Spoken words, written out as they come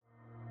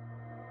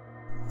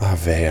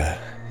Arvea,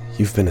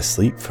 you've been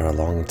asleep for a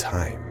long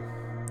time.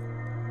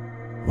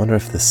 Wonder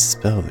if this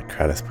spell that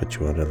Kratos put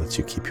you under lets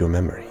you keep your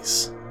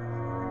memories.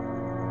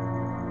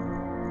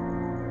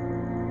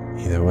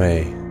 Either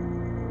way,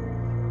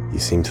 you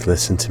seem to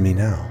listen to me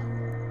now.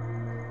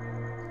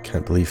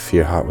 Can't believe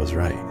Fearheart was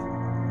right.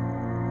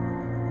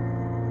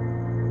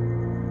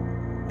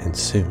 And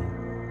soon,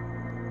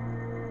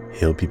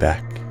 he'll be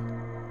back.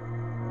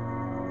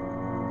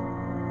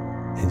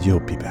 And you'll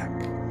be back.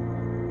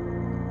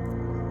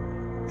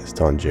 As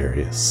Don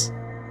Jarius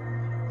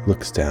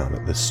looks down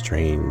at the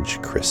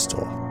strange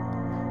crystal,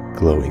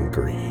 glowing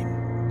green,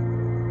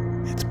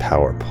 its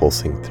power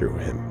pulsing through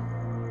him.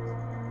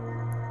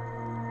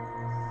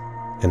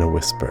 In a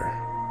whisper,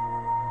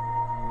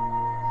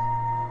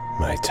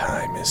 my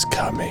time is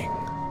coming.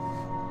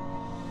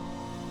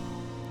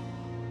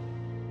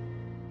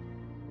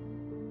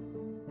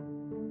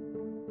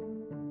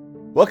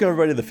 Welcome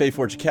everybody to the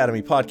Faeforge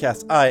Academy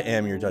podcast. I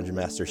am your Dungeon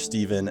Master,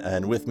 Steven,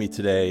 and with me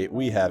today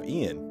we have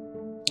Ian.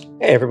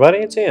 Hey everybody,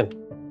 it's Ian.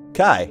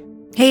 Kai.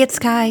 Hey, it's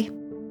Kai.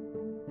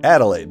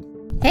 Adelaide.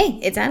 Hey,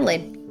 it's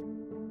Adelaide.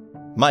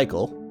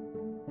 Michael.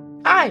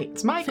 Hi,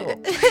 it's Michael.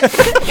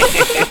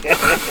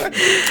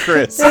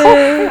 Chris.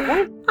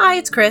 Hi,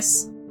 it's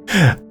Chris.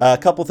 A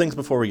couple things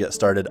before we get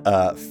started.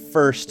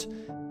 First,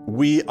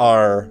 we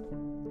are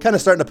kind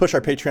of starting to push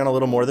our Patreon a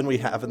little more than we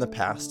have in the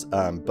past,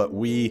 but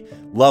we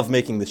love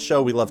making this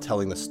show. We love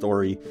telling the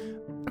story,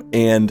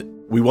 and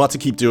we want to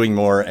keep doing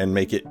more and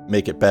make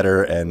it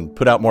better and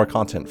put out more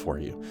content for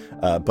you.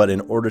 But in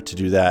order to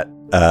do that,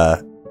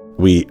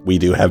 we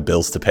do have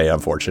bills to pay,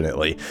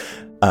 unfortunately.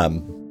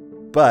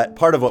 But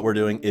part of what we're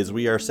doing is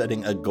we are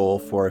setting a goal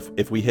for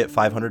if we hit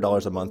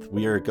 $500 a month,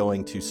 we are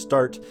going to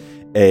start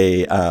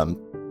a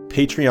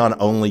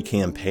Patreon-only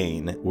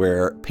campaign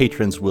where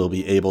patrons will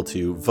be able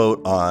to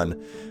vote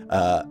on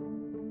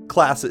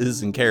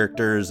classes and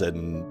characters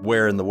and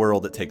where in the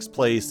world it takes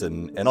place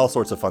and all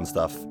sorts of fun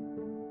stuff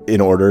in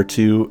order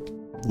to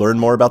learn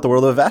more about the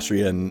world of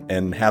Avastria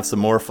and have some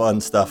more fun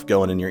stuff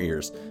going in your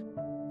ears.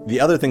 The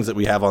other things that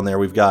we have on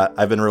there,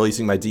 I've been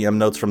releasing my DM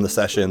notes from the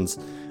sessions.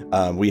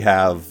 We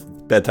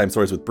have Bedtime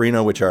Stories with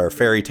Brino, which are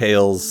fairy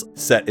tales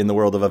set in the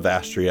world of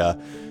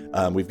Avastria.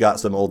 We've got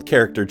some old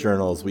character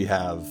journals. We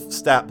have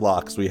stat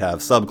blocks. We have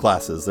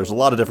subclasses. There's a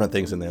lot of different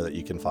things in there that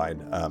you can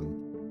find.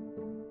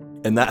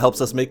 And that helps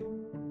us make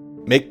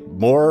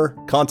more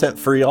content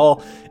for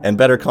y'all and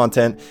better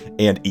content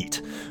and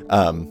eat.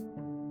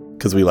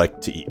 Because we like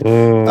to eat.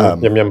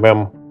 Yum, yum,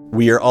 yum.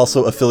 We are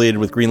also affiliated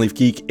with Greenleaf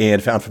Geek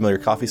and Found Familiar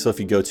Coffee. So if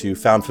you go to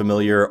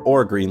foundfamiliar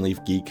or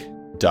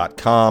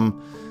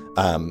greenleafgeek.com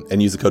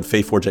and use the code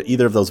Faeforge at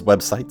either of those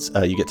websites,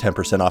 you get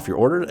 10% off your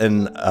order,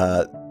 and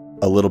a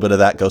little bit of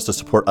that goes to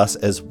support us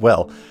as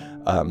well.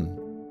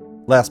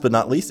 Last but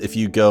not least, if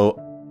you go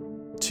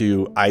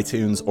to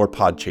iTunes or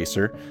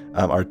Podchaser,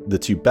 are the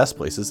two best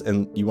places,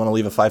 and you want to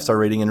leave a 5-star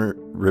rating and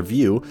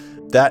review,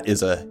 that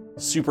is a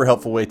super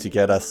helpful way to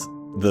get us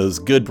those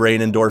good brain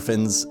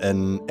endorphins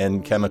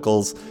and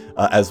chemicals,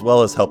 as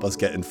well as help us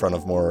get in front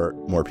of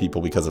more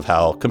people because of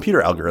how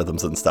computer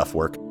algorithms and stuff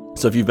work.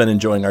 So if you've been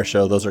enjoying our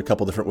show, those are a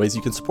couple different ways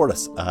you can support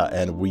us,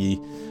 and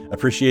we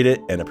appreciate it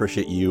and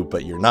appreciate you,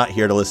 but you're not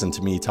here to listen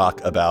to me talk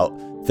about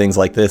things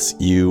like this.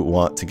 You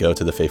want to go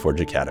to the Faeforge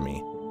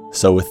Academy.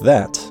 So with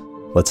that,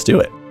 let's do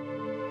it.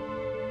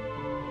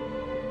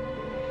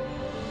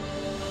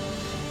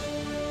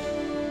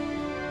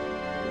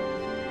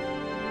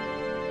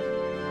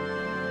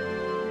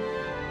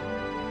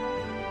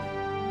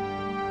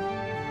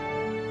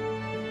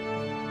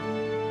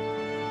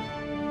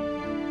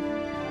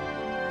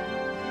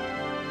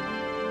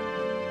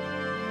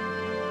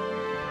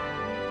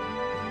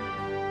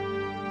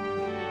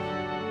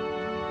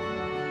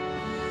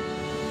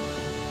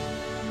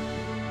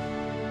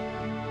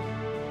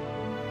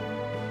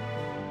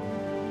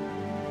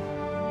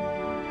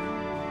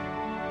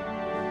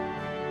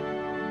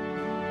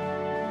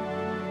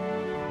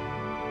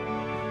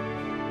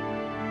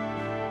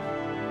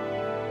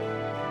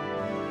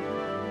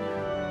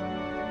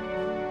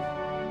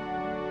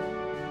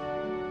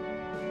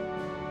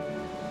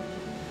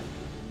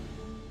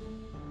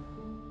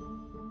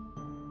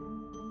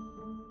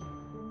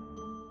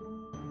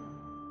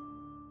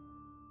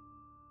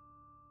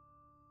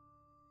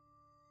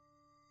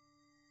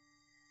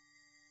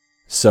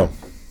 So,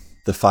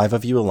 the 5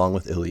 of you, along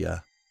with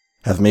Ilya,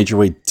 have made your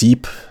way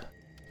deep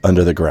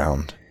under the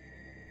ground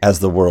as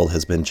the world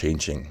has been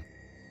changing.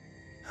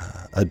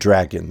 A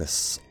dragon,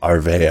 this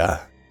Arvea,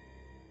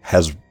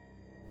 has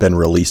been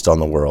released on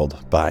the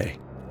world by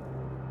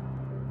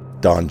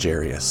Don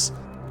Jarius.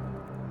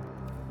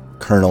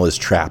 Colonel is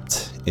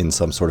trapped in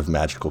some sort of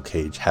magical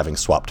cage, having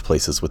swapped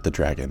places with the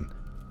dragon.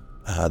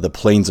 The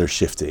planes are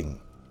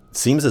shifting. It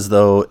seems as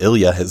though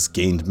Ilya has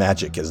gained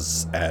magic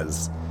as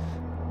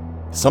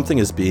something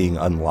is being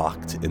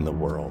unlocked in the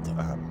world.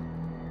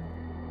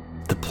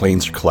 The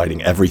planes are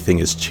colliding. Everything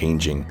is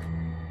changing.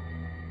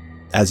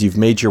 As you've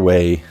made your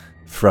way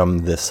from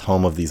this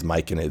home of these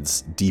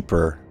Myconids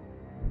deeper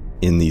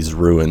in these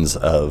ruins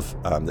of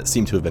that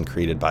seem to have been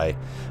created by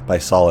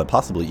Saul and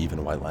possibly even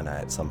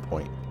Wylena at some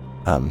point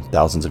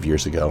thousands of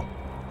years ago.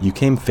 You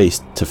came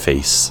face to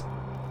face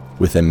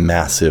with a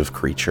massive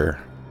creature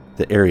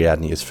that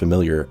Ariadne is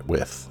familiar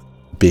with,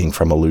 being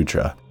from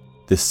Aludra.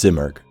 This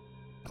Simurgh.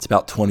 It's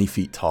about 20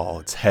 feet tall.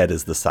 Its head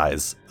is the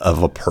size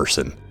of a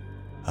person.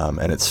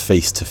 And it's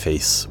face to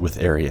face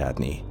with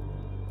Ariadne,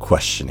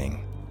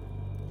 questioning.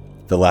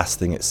 The last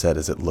thing it said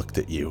as it looked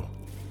at you.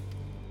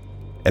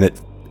 And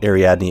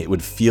Ariadne, it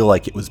would feel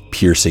like it was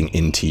piercing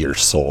into your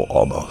soul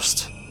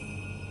almost.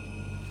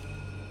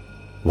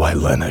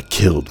 Wylena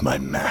killed my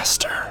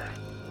master.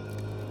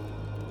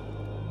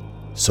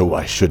 So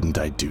why shouldn't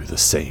I do the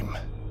same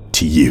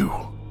to you?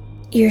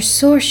 You're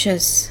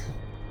Sorsha's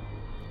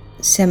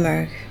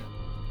Simurgh.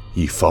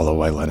 You follow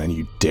Wylena and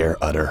you dare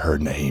utter her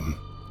name.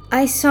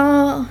 I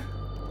saw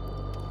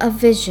a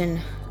vision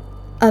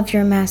of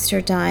your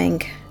master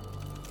dying,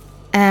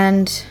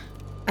 and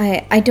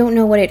I don't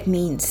know what it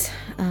means.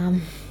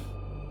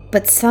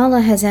 But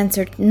Sala has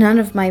answered none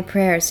of my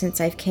prayers since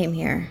I've came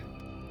here.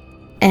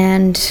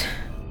 And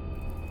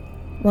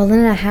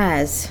Wylena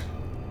has.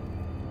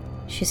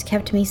 She's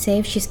kept me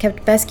safe, she's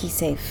kept Beskey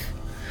safe.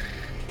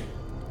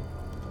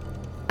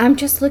 I'm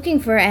just looking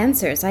for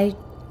answers.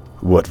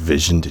 What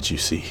vision did you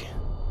see?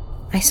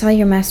 I saw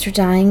your master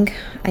dying.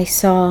 I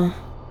saw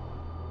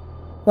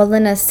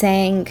Wylena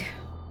saying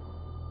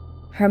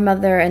her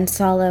mother and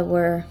Sala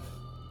were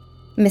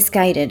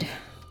misguided,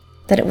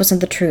 that it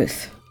wasn't the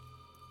truth.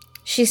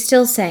 She's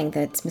still saying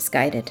that it's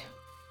misguided.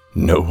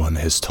 No one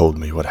has told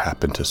me what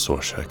happened to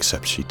Sorsha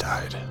except she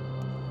died.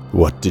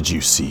 What did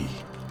you see?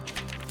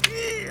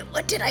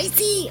 What did I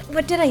see?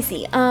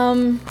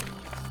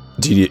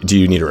 Do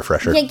you need a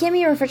refresher? Yeah, give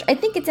me a refresher. I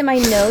think it's in my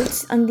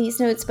notes, on these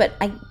notes, but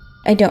I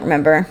don't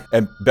remember.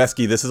 And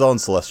Beskey, this is all in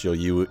Celestial.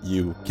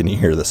 You can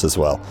hear this as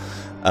well.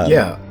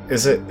 Yeah.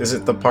 Is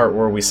it the part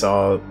where we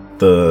saw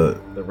the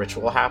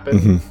ritual happen?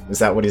 Mm-hmm. Is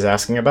that what he's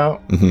asking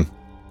about? Mm-hmm.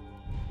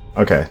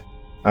 Okay.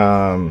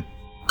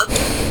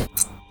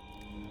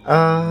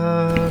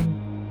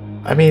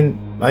 I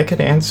mean, I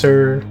could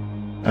answer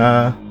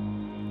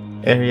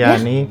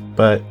Ariadne,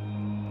 but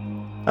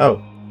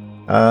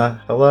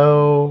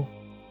hello,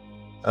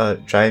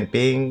 giant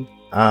being.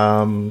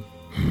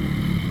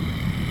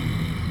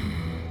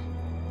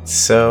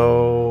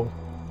 So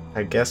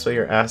I guess what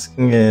you're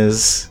asking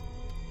is,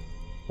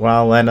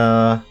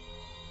 Wylena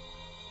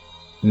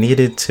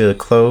needed to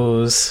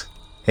close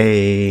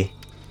a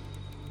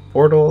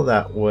portal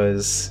that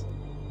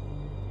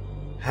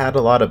had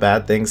a lot of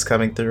bad things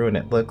coming through, and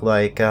it looked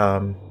like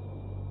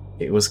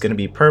it was going to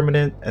be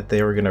permanent, that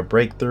they were going to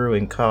break through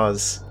and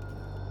cause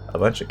a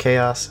bunch of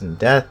chaos and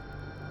death.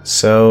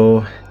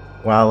 So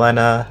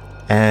Wylena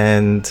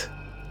and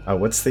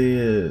what's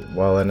the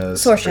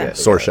Wylena's Sorsha.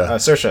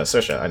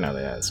 Sorsha. I know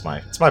that. It's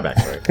my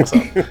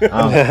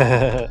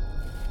backstory.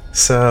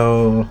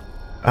 So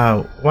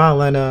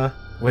Wylena,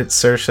 with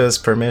Sorsha's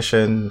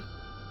permission,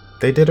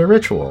 they did a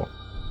ritual,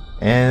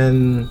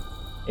 and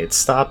it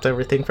stopped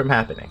everything from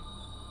happening.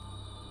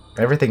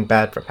 Everything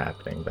bad from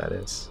happening, that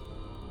is.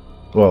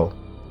 Well,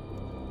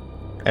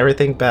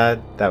 everything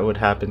bad that would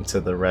happen to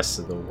the rest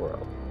of the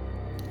world.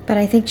 But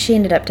I think she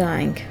ended up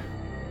dying.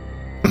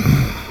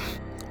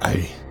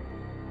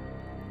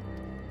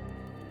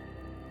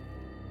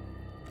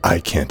 I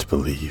can't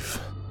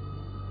believe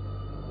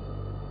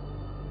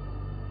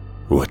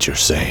what you're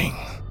saying.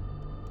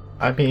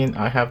 I mean,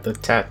 I have the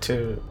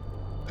tattoo,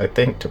 I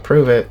think, to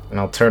prove it, and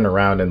I'll turn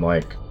around and,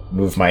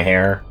 move my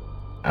hair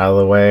out of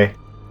the way.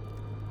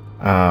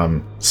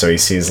 So he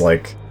sees,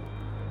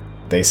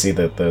 they see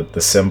the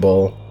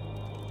symbol.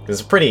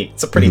 It's a pretty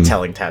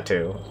telling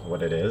tattoo of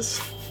what it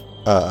is.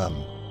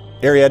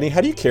 Ariadne,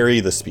 how do you carry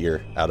the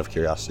spear, out of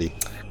curiosity?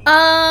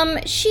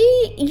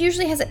 She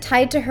usually has it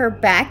tied to her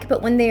back,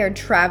 but when they are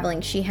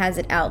traveling, she has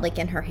it out,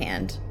 in her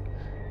hand.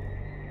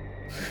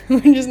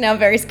 Which is now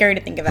very scary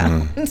to think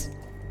about.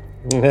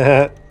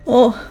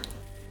 Oh.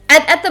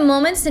 At the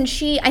moment,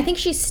 since I think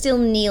she's still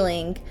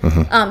kneeling,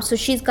 so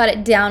she's got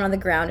it down on the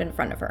ground in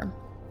front of her.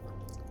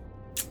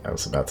 I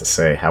was about to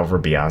say, however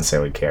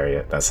Beyonce would carry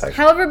it. That's how.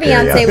 However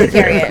Beyonce would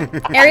carry it.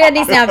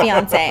 Ariadne's now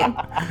Beyonce.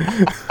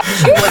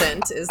 She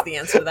wouldn't, is the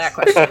answer to that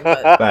question.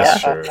 But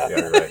that's true. Yeah,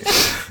 you're right.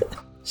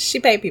 She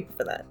paid people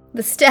for that.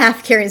 The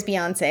staff carries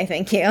Beyonce,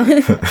 thank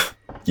you.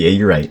 Yeah,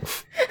 you're right.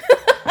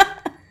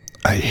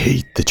 I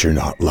hate that you're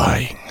not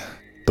lying,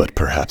 but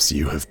perhaps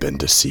you have been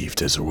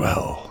deceived as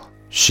well.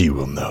 She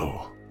will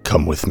know.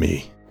 Come with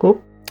me.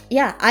 Cool.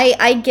 Yeah,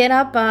 I get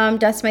up,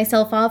 dust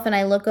myself off, and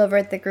I look over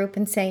at the group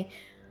and say,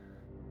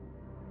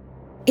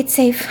 "It's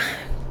safe.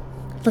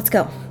 Let's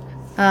go."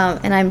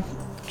 And I'm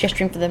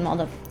gesturing for them all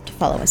to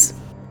follow us.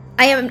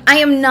 I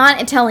am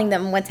not telling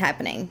them what's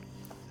happening.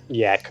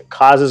 Yeah,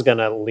 Kaz is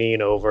gonna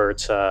lean over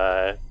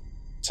to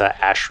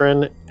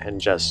Ashrin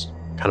and just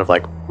kind of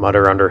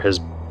mutter under his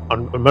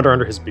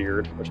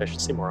beard, which I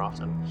should see more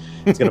often.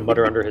 He's gonna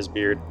mutter under his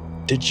beard,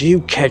 "Did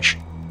you catch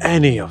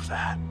any of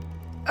that?"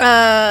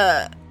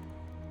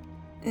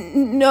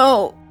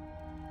 No.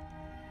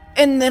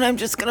 And then I'm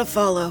just gonna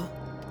follow.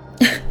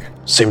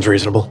 Seems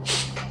reasonable.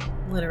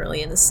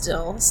 Literally, and is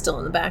still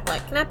in the back,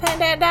 like, can I pet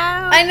that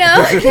dog? I know.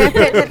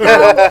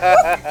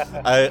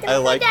 I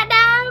like That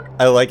dog.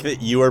 I like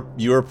that you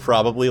are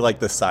probably like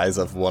the size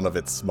of one of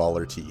its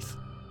smaller teeth.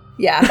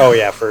 Yeah. Oh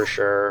yeah, for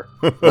sure.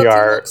 We But he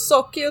are. looks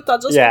so cute. I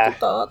just Yeah.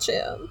 want to touch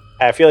him.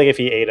 I feel like if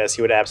he ate us,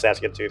 he would absolutely have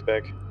to get a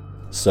toothpick.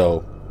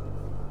 So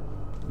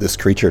this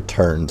creature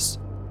turns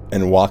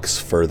and walks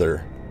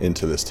further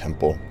into this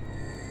temple.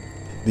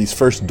 These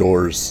first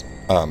doors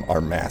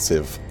are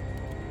massive.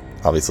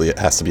 Obviously, it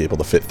has to be able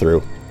to fit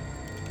through.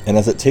 And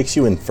as it takes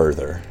you in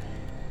further,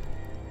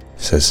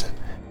 it says,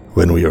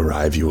 "When we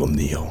arrive, you will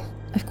kneel.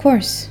 Of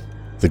course.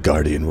 The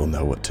Guardian will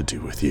know what to do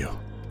with you."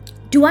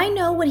 Do I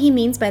know what he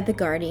means by the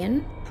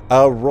Guardian?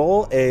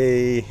 Roll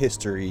a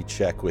history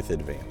check with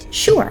advantage.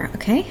 Sure,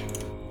 okay.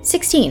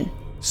 16.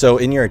 So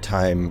in your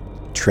time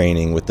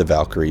training with the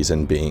Valkyries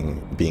and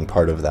being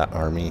part of that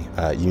army,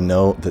 you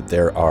know that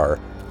there are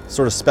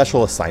sort of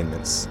special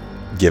assignments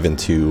given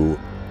to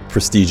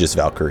prestigious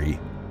Valkyrie,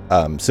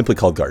 simply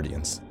called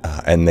Guardians.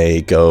 And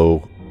they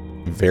go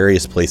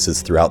various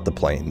places throughout the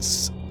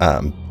plains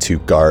to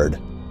guard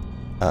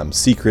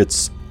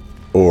secrets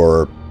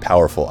or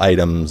powerful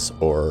items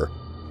or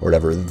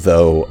whatever,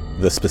 though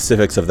the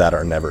specifics of that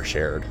are never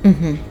shared.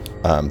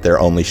 Mm-hmm. They're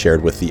only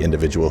shared with the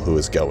individual who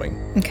is going.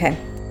 Okay.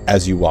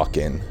 As you walk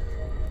in,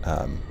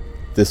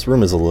 this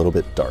room is a little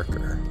bit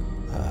darker.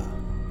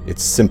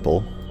 It's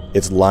simple.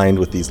 It's lined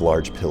with these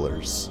large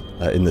pillars.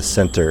 In the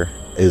center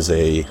is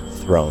a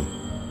throne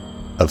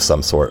of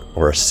some sort,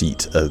 or a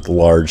seat, a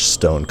large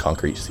stone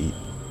concrete seat.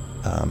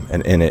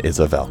 And in it is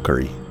a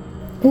Valkyrie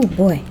Oh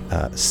boy.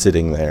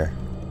 sitting there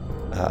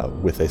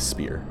with a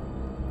spear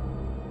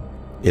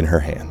in her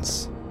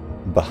hands.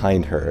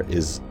 Behind her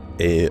is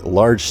a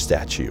large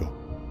statue.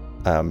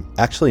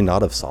 Actually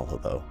not of Sala,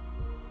 though.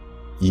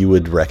 You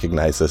would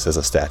recognize this as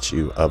a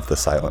statue of the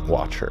Silent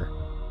Watcher.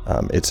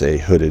 It's a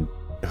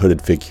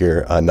hooded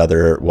figure,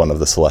 another one of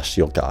the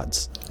celestial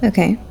gods.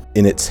 Okay.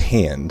 In its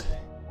hand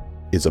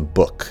is a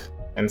book,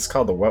 And it's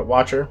called the what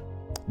Watcher?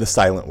 the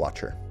Silent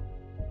Watcher.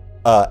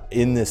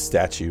 In this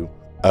statue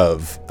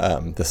of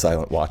the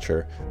Silent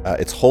Watcher,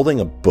 it's holding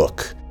a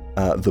book.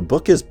 The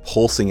book is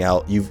pulsing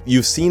out.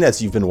 You've seen,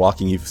 as you've been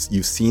walking,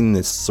 you've seen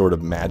this sort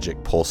of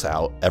magic pulse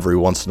out every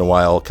once in a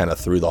while, kind of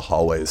through the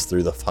hallways,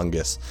 through the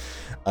fungus.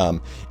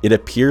 It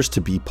appears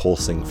to be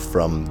pulsing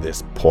from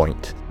this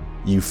point.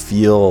 You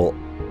feel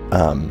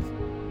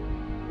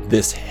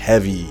this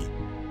heavy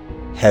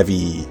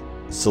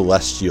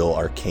celestial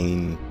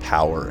arcane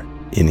power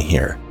in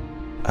here.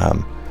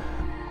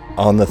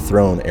 On the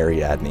throne,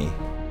 Ariadne,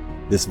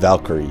 this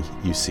Valkyrie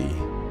you see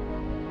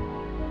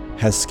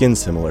has skin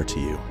similar to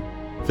you,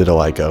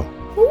 Vitiligo.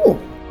 Ooh.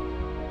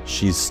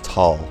 She's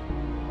tall.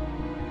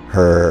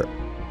 Her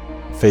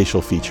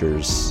facial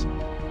features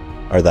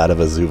are that of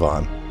a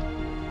Zuvan.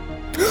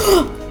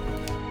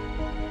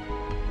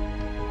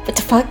 What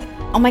the fuck?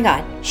 Oh my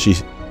god.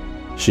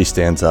 She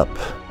stands up,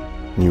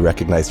 and you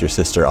recognize your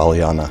sister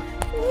Aliana.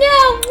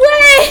 No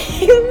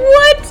way!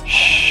 What?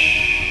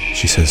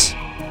 She says,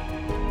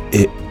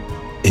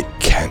 It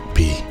can't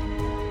be.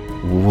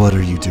 What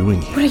are you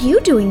doing here? What are you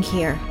doing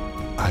here?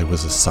 I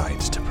was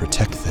assigned to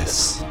protect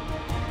this.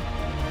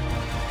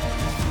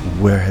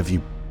 Where have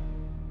you...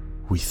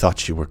 We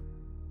thought you were...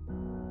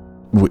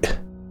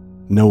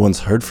 No one's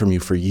heard from you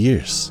for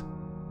years.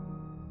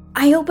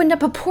 I opened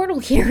up a portal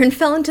here and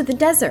fell into the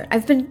desert.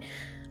 I've been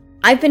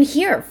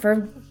here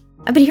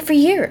for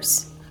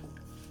years.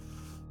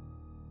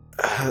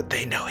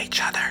 They know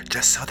each other,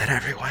 just so that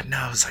everyone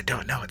knows. I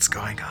don't know what's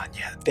going on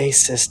yet. They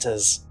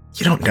sisters.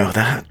 You don't know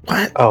that?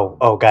 What?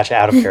 Oh, gotcha.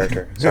 Out of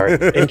character. Sorry.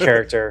 In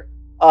character.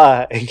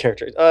 In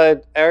character.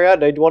 Ariadne,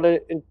 do you want to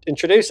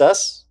introduce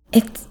us?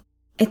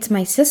 It's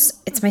my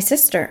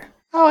sister.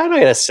 Oh, I know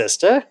you got a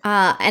sister.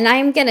 And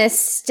I'm gonna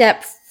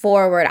step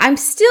forward. I'm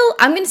still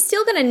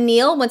gonna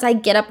kneel once I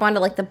get up onto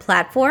like the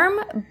platform,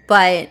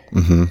 but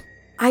Mm-hmm.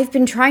 I've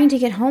been trying to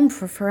get home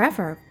for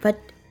forever, but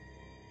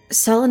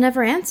Sala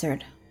never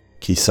answered.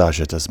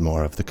 Kisaja does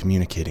more of the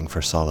communicating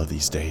for Sala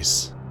these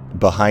days.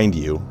 Behind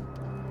you,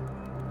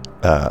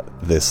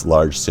 this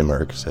large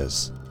Simurg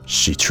says,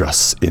 "She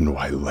trusts in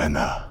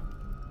Wylena."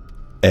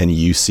 And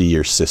you see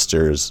your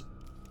sister's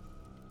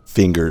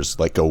fingers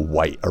like go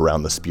white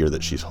around the spear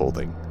that she's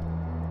holding.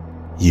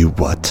 You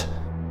what?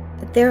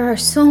 There are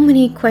so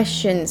many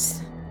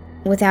questions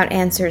without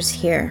answers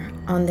here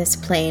on this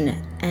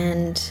plane,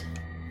 and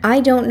I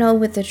don't know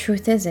what the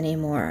truth is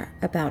anymore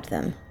about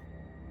them.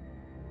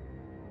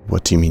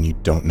 What do you mean you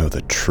don't know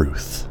the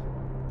truth?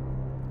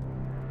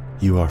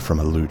 You are from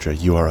Aludra.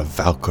 You are a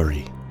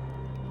Valkyrie.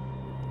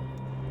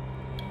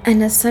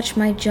 And as such,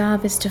 my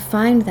job is to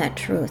find that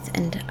truth,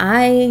 and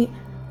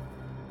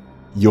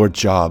Your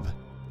job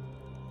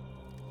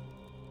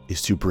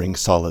is to bring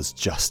Sala's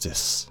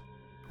justice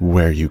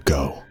where you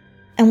go.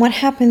 And what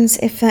happens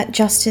if that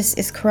justice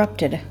is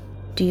corrupted?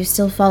 Do you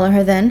still follow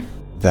her then?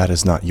 That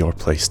is not your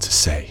place to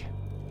say.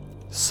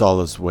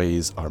 Sala's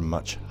ways are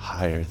much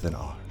higher than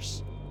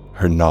ours.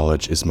 her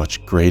knowledge is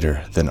much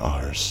greater than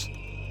ours.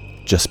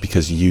 Just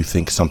because you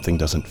think something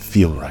doesn't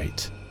feel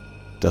right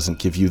doesn't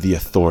give you the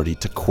authority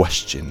to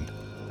question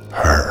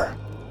her.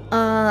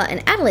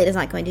 And Adelaide is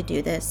not going to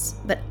do this,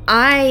 but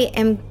I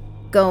am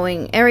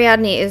going,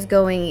 Ariadne is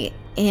going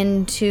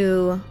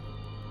into,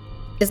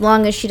 as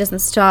long as she doesn't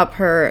stop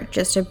her,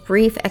 just a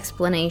brief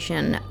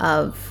explanation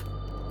of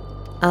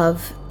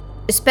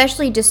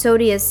especially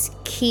Desodia's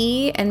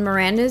key and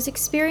Miranda's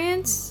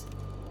experience,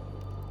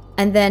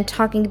 and then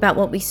talking about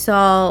what we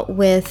saw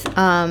with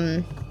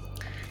Bad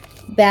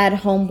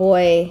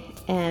Homeboy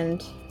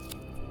and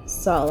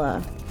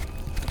Sala,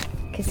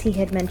 because he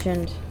had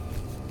mentioned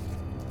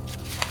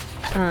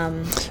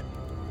I'm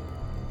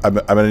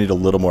gonna need a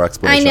little more I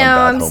explanation. know,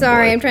 on I'm Bad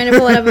sorry, Homeboy. I'm trying to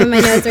pull it up in my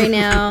notes right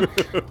now.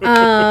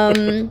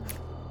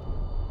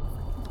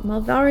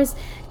 Malvaris,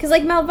 because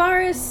like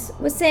Malvaris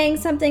was saying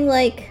something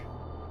like,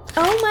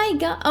 oh my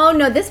god, oh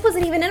no, this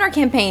wasn't even in our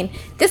campaign,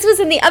 this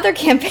was in the other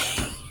campaign.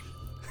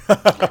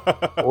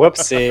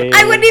 Whoopsie.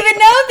 I wouldn't even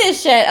know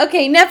this shit.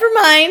 Okay, never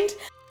mind.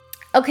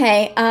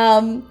 Okay,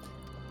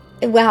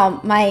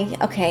 wow,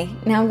 okay,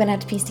 now I'm gonna have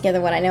to piece together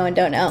what I know and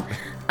don't know.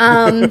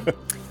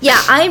 Yeah,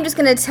 I'm just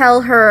gonna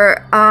tell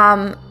her,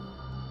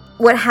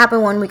 what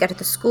happened when we got to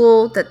the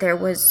school, that there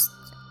was,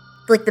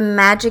 like, the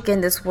magic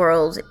in this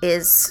world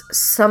is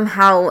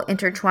somehow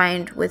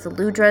intertwined with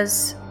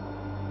Ludra's,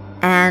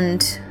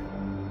 and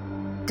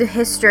the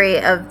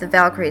history of the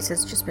Valkyries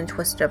has just been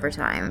twisted over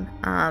time.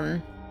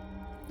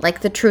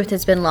 Like, the truth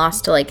has been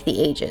lost to, like, the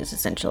ages,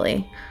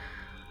 essentially.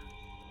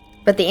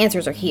 But the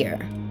answers are here,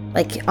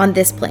 like, on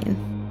this plane.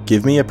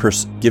 Give me a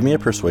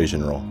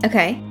persuasion roll.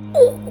 Okay.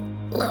 Oh,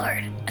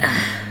 Lord.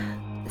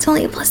 It's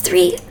only a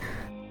 +3.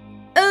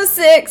 Oh,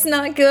 6.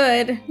 Not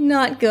good.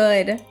 Not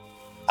good.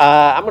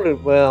 I'm gonna.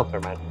 Well, never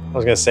mind. I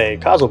was gonna say,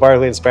 cause will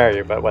partly inspire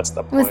you, but what's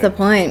the point? What's the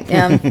point?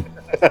 Yeah.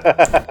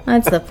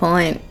 That's the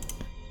point.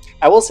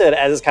 I will say that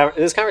as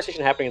this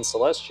conversation happening in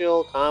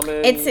Celestial,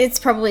 Common. It's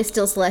probably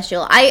still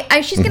Celestial.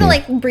 She's gonna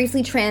like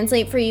briefly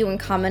translate for you in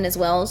Common as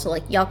well, so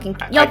like y'all can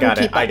keep up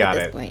at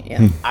this point.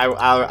 Yeah.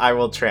 I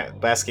will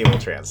Lasky will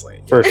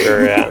translate. For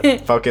sure, yeah.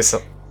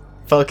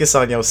 Focus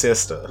on your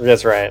sister.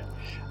 That's right.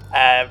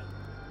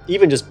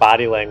 Even just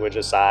body language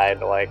aside,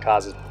 like,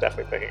 Kaz is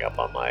definitely picking up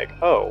on, like,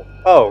 oh,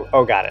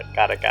 got it.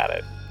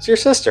 It's your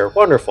sister.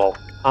 Wonderful.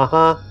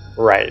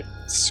 Right.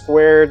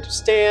 Squared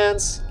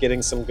stance,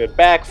 getting some good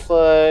back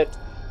foot,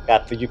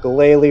 got the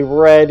ukulele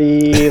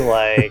ready,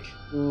 like,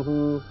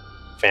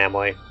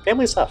 family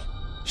stuff.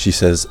 She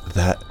says,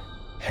 that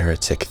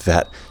heretic,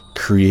 that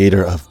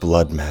creator of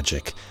blood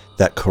magic,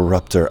 that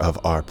corrupter of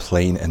our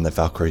plane and the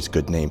Valkyrie's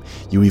good name,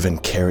 you even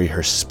carry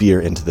her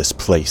spear into this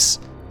place.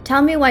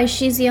 Tell me why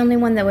she's the only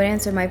one that would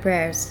answer my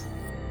prayers.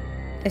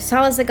 If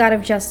Sala's the god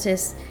of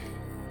justice,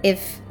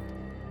 if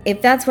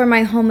that's where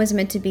my home is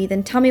meant to be,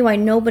 then tell me why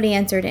nobody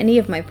answered any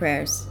of my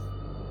prayers.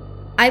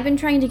 I've been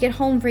trying to get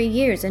home for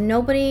years, and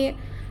nobody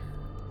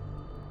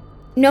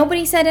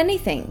said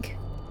anything.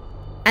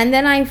 And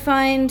then I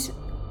find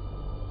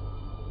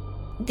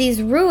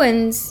these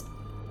ruins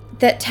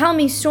that tell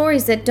me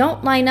stories that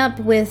don't line up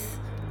with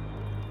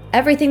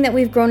everything that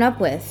we've grown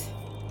up with.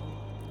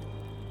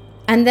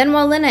 And then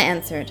Walena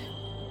answered,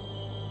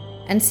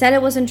 and said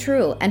it wasn't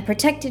true, and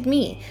protected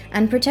me,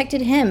 and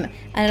protected him,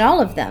 and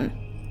all of them.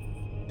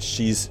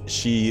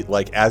 She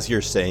like, as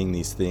you're saying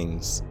these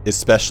things,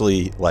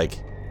 especially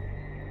like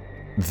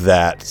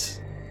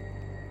that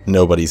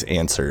nobody's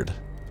answered,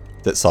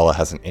 that Sala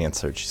hasn't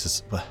answered, she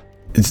says,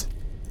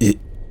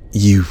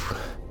 you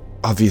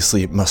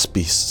obviously, it must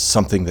be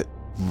something that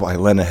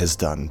Walena has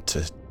done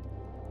to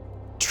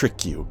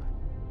trick you.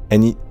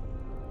 And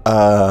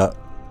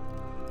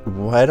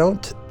why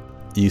don't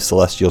you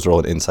Celestials roll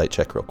an insight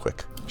check real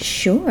quick?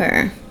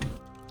 Sure.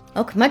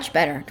 Oh, much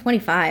better.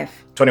 25.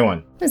 21.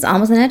 It was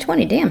almost a net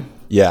 20, damn.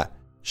 Yeah,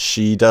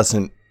 she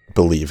doesn't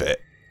believe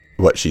it,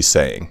 what she's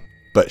saying,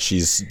 but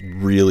she's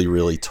really,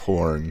 really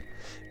torn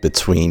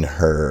between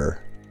the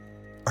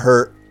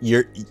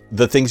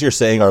things you're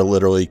saying are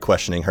literally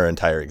questioning her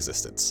entire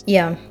existence.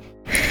 Yeah.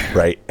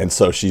 Right? And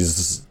so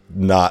she's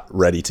not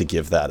ready to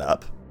give that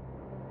up,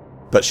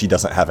 but she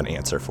doesn't have an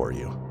answer for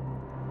you.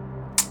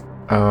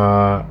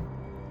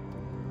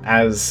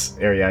 As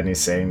Ariadne's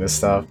saying this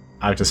stuff,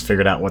 I've just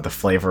figured out what the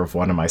flavor of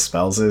one of my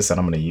spells is, and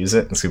I'm going to use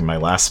it. It's going to be my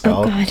last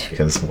spell. Oh, God.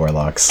 Because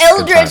Warlocks.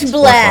 Eldritch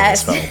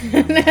Blast!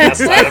 That's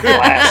not a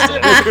blast.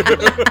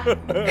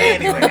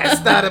 Anyway, I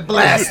started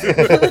blasting.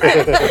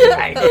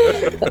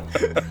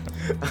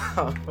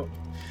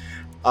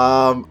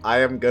 I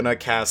am going to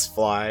cast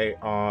Fly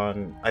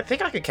on... I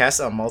think I could cast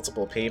it on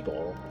multiple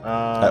people.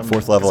 At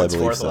 4th level, I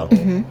believe so.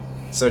 Mm-hmm.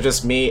 So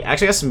just me,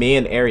 actually just me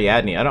and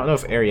Ariadne. I don't know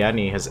if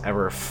Ariadne has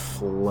ever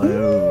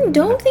flown.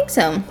 Don't think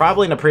so.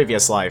 Probably in a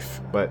previous life,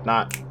 but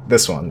not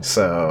this one.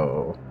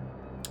 So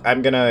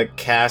I'm gonna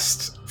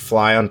cast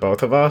Fly on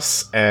both of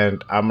us,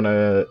 and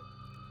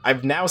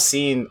I've now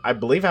seen, I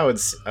believe I've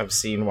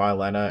seen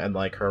Walena and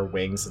like her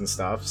wings and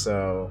stuff,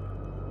 so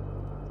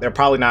they're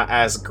probably not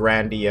as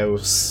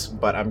grandiose,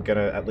 but I'm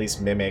gonna at least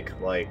mimic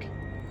like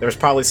there's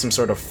probably some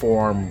sort of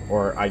form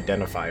or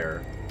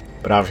identifier,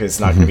 but obviously it's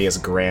not going to be as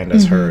grand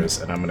as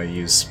hers. And I'm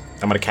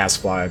gonna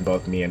cast fly on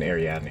both me and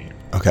Ariadne.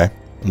 Okay.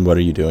 And what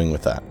are you doing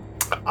with that?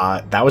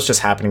 That was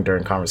just happening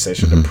during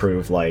conversation to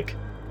prove like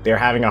they're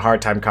having a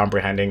hard time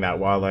comprehending that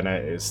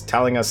Walena is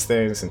telling us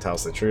things and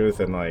tells the truth,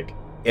 and like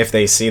if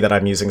they see that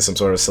I'm using some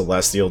sort of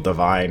celestial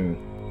divine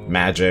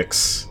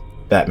magics,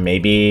 that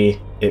maybe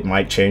it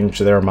might change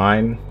their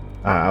mind.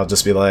 I'll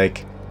just be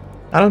like,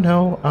 I don't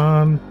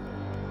know.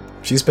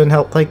 She's been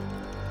helped. Like,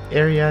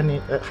 Ariadne.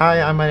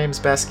 Hi, my name's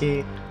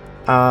Besky.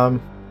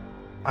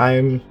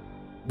 I'm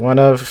one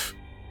of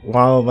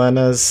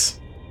Walena's.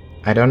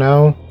 I don't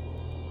know.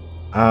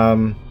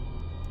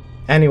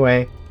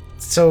 Anyway,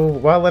 so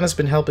Walena's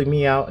been helping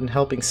me out and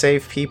helping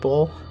save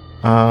people.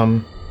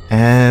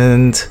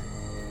 And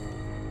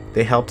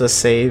they helped us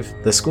save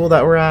the school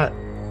that we're at,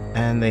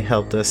 and they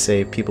helped us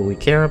save people we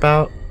care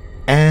about.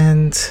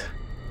 And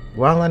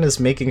Walena's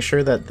making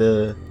sure that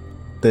the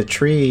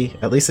tree,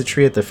 at least the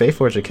tree at the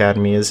Faeforge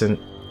Academy, isn't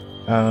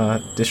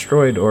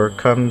destroyed or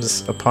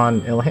comes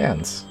upon ill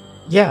hands.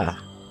 Yeah.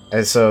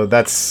 And so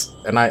that's,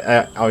 and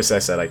I obviously I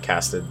said I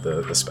casted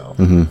the spell.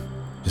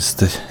 Just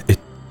that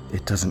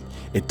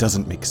it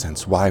doesn't make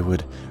sense. Why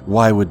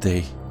would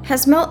they?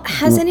 Has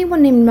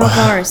anyone named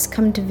Melvaris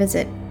come to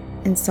visit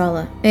in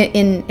Sala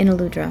in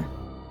Eludra?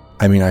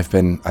 I mean, I've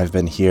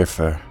been here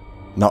for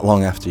not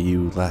long after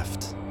you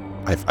left.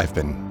 I've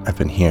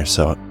been here,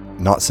 so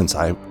not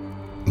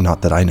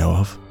that I know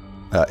of.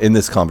 In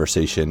this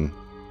conversation,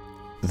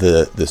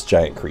 this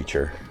giant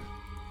creature,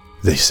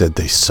 they said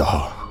they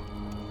saw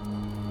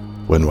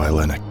when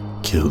Walena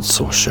killed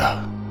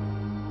Sorsha,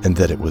 and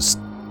that it was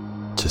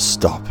to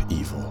stop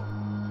evil,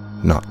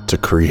 not to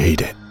create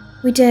it.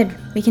 We did.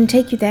 We can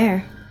take you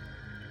there.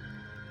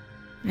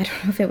 I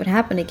don't know if it would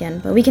happen again,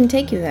 but we can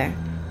take you there.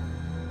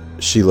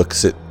 She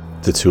looks at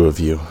the two of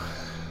you,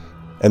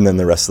 and then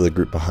the rest of the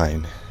group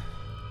behind.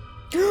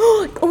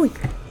 Oh,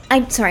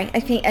 I'm sorry. I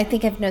think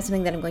I've known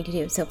something that I'm going to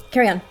do. So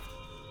carry on.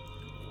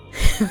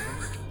 Sorry,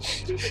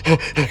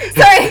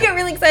 I got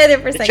really excited there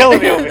for a second. You're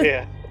killing me over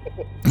here.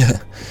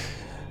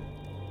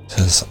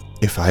 Says,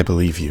 if I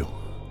believe you,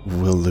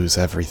 we'll lose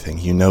everything.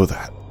 You know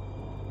that.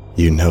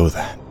 You know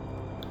that.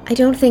 I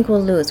don't think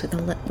we'll lose with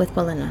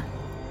Walena.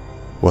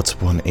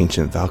 What's one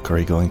ancient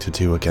Valkyrie going to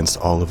do against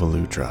all of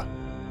Eludra?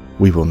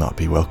 We will not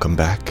be welcome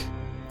back.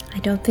 I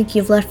don't think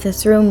you've left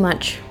this room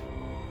much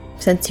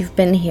since you've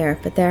been here,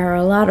 but there are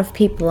a lot of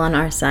people on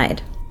our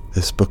side.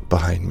 This book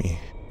behind me,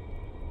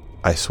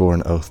 I swore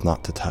an oath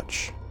not to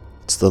touch.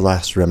 It's the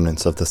last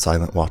remnants of the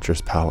Silent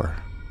Watcher's power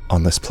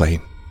on this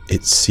plane.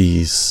 It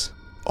sees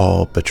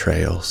all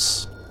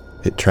betrayals.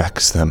 It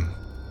tracks them,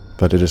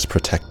 but it is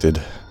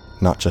protected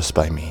not just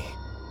by me.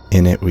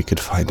 In it we could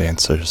find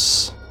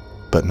answers,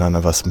 but none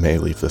of us may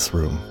leave this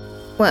room.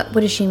 What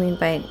does she mean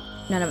by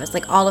none of us?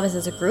 Like all of us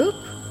as a group?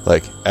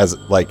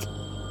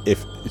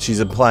 If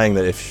she's implying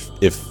that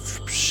if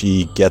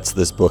she gets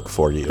this book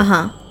for you,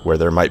 where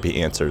there might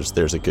be answers,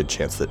 there's a good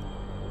chance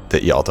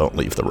that y'all don't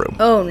leave the room.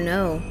 Oh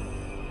no.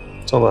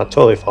 So I'm not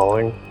totally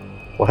following.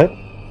 What?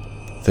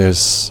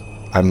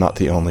 I'm not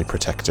the only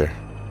protector.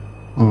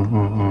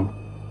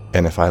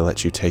 And if I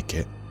let you take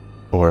it,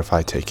 or if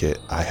I take it,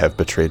 I have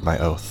betrayed my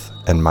oath,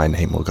 and my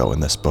name will go in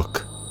this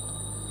book.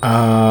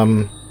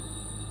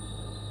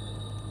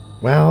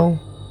 Well,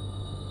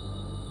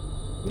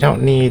 you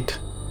don't need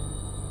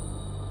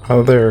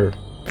other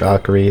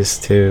Valkyries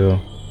to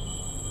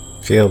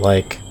feel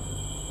like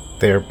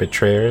they're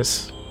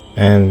betrayers.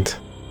 And,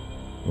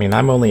 I mean,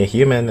 I'm only a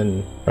human,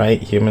 and,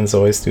 right, humans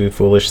always do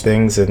foolish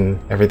things in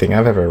everything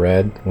I've ever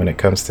read when it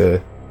comes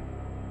to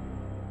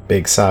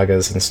big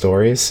sagas and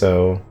stories,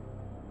 so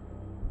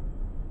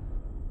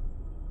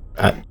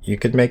you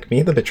could make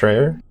me the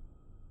betrayer.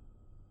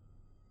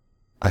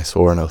 I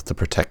swore an oath to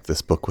protect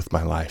this book with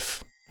my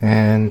life.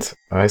 And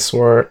I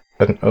swore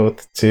an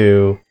oath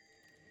to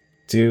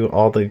do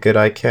all the good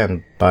I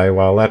can by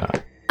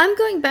Walena. I'm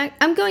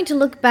going to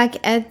look back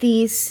at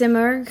the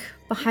Simurgh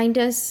behind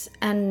us,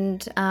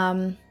 and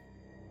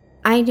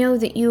I know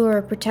that you are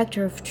a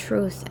protector of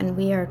truth, and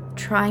we are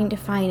trying to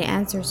find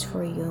answers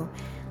for you.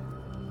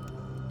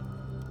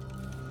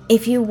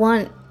 If you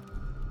want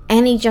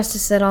any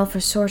justice at all for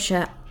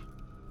Sorsha,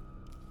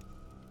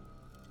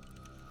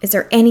 is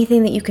there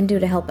anything that you can do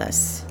to help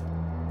us?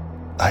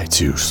 I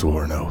too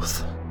swore an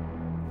oath.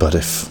 But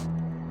if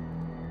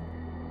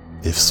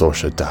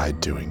Sorsha died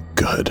doing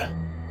good,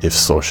 if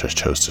Sorsha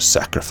chose to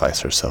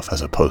sacrifice herself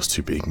as opposed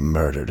to being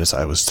murdered as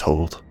I was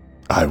told,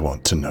 I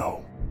want to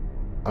know.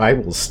 I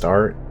will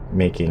start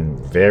making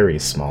very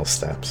small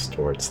steps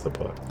towards the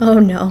book. Oh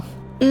no.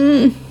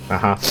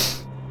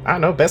 I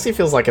don't know, Bessie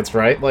feels like it's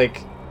right.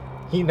 Like,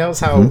 he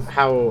knows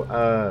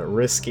how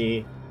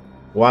risky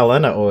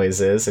Walena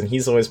always is, and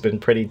he's always been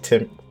pretty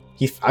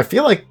I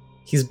feel like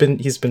he's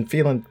been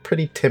feeling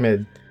pretty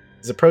timid.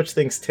 He's approached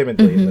things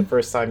timidly, and the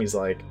first time he's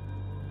like,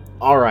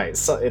 alright,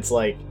 so it's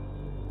like,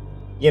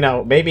 you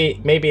know, maybe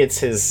it's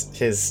his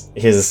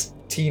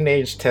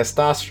teenage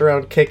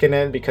testosterone kicking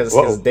in because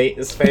his date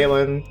is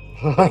failing.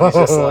 He's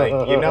just like,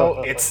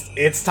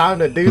 it's time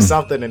to do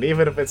something, and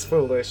even if it's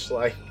foolish,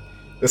 like,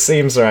 this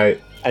seems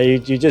right. And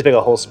you just make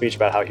a whole speech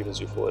about how humans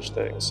do foolish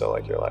things. So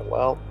like you're like,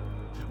 well,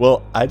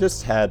 I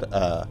just had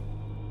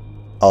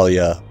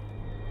Aliana,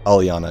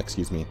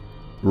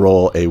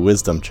 roll a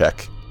wisdom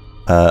check,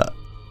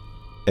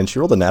 and she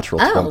rolled a natural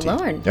 20. Oh,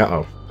 Lord.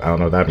 Uh-oh. I don't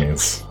know what that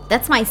means.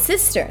 That's my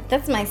sister.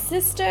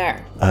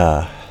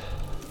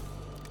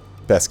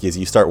 Besky, as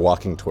you start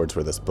walking towards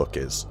where this book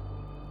is,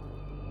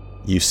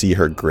 you see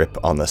her grip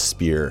on the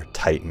spear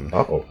tighten.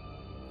 Uh-oh.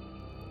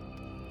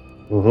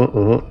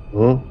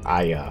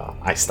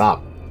 I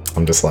stop.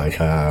 I'm just like,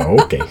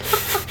 okay.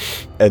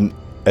 And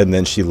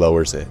then she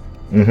lowers it.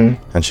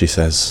 And she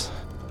says,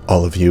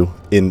 all of you,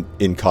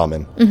 in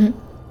common,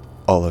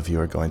 all of you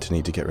are going to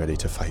need to get ready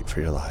to fight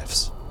for your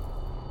lives.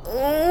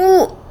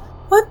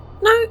 What?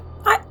 No,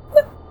 I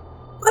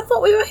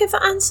thought we were here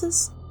for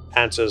answers.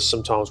 Answers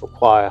sometimes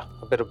require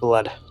a bit of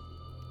blood.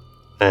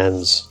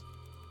 And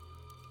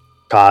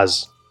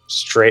Kaz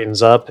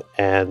straightens up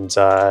and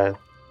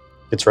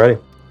gets ready.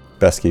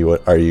 Besky,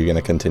 what are you going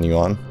to continue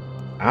on?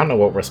 I don't know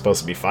what we're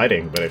supposed to be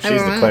fighting, but if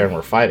she's declaring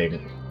we're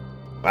fighting,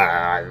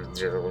 I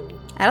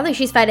don't think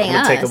she's fighting I'm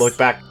gonna us. take a look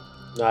back.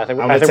 No, I think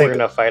we're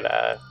gonna fight.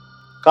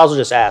 Kaz will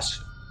just ask,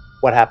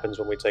 what happens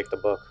when we take the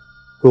book?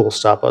 Who will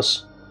stop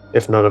us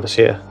if none of us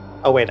here?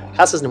 Oh wait,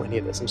 Kaz doesn't know any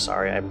of this. I'm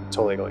sorry, I'm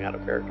totally going out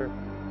of character.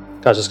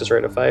 Kaz just gets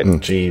ready to fight.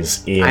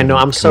 Jeez, Ian, I know,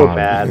 I'm so on,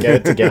 bad. Get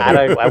it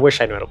together. I wish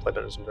I knew how to play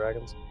Dungeons and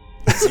Dragons.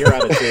 0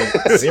 out of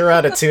 2. 0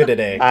 out of 2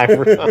 today.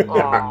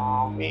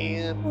 Oh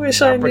man.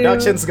 Wish Our I knew.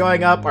 production's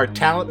going up, our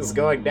talent is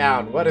going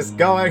down. What is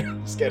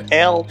going? Just kidding.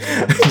 Hell.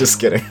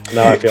 Just kidding.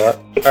 No, I feel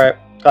it. Alright,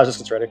 Kaz just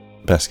gets ready.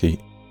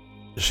 Besky,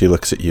 she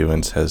looks at you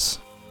and says,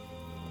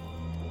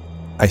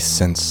 I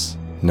sense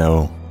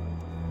no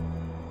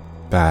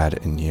bad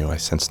in you. I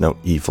sense no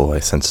evil. I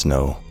sense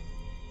no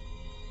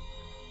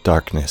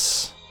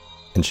darkness.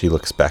 And she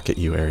looks back at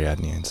you,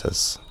 Ariadne, and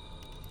says,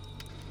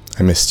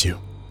 I missed you.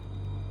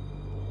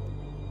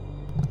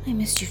 I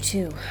missed you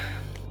too.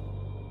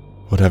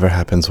 Whatever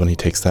happens when he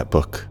takes that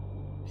book,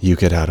 you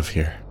get out of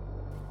here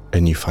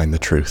and you find the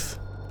truth.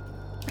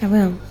 I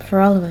will,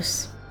 for all of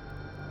us.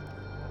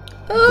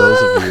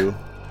 Those of you,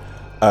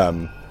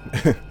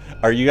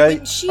 are you guys?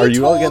 When she Are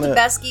you all told gonna?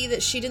 Besky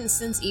that she didn't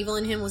sense evil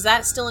in him, was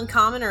that still in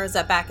common, or is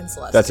that back in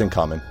Celeste? That's in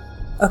common.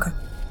 Okay.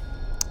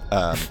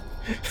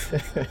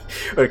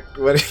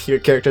 What your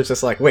character's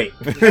just like, wait,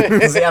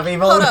 does he have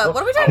evil? Hold up,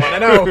 what are we talking I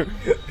want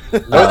to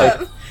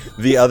know.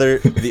 The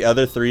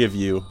other three of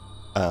you,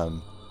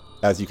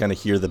 as you kind of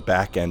hear the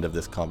back end of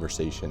this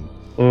conversation,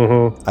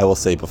 I will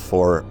say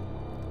before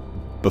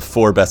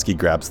Besky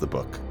grabs the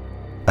book,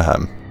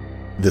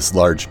 this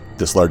large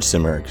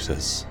Simurgh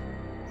says,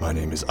 "My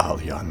name is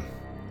Alian,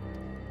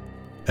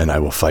 and I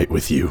will fight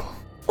with you.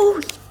 Oh,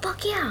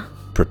 fuck yeah.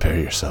 Prepare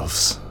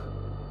yourselves.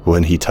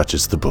 When he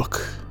touches the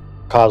book."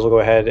 Kaz will go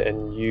ahead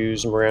and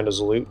use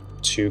Miranda's loot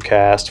to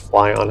cast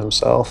Fly on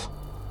himself.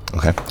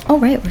 Okay. Oh,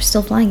 right, we're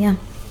still flying, yeah.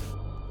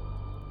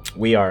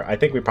 We are. I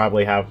think we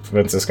probably have,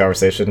 since this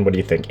conversation, what do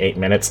you think, 8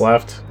 minutes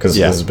left? Because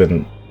Yeah. this has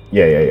been...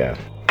 Yeah.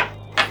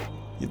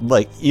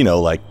 Like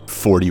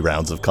 40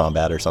 rounds of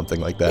combat or something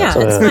like that. Yeah,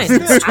 it's nice.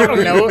 It's I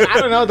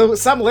don't know.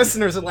 Some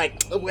listeners are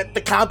like, with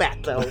the combat,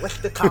 though.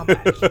 With the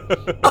combat.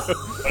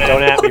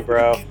 Don't at me,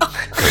 bro.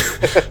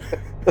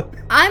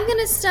 I'm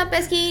gonna stop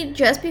Besky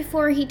just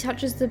before he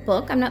touches the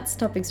book. I'm not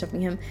stopping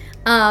him.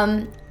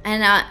 And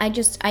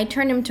I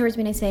turn him towards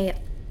me and I say,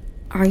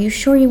 "Are you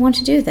sure you want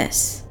to do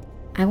this?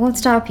 I won't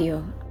stop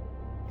you.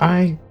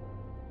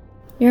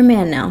 You're a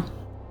man now."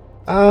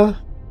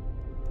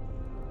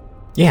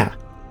 Yeah.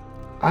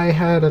 I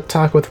had a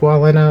talk with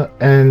Walena,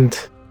 and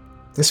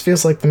this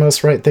feels like the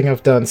most right thing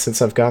I've done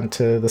since I've gone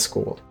to the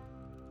school.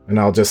 And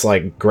I'll just,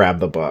 grab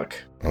the book.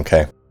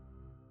 Okay.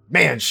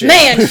 Man shit!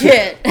 Man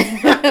shit!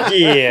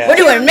 Yeah. We're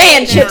doing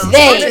man shit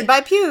today! Haunted by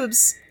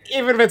pubes.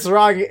 Even if it's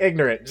wrong,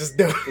 ignorant, just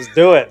do it. Just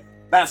do it.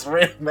 That's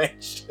real man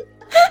shit.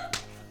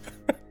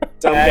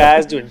 Dumb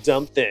guys doing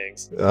dumb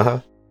things.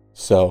 Uh-huh.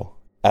 So,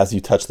 as you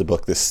touch the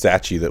book, this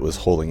statue that was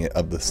holding it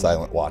of the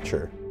Silent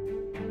Watcher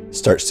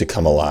starts to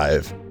come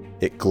alive.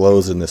 It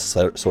glows in this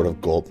sort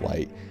of gold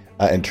light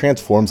and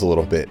transforms a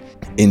little bit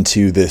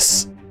into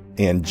this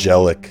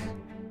angelic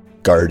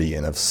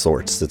guardian of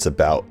sorts that's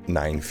about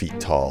 9 feet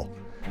tall.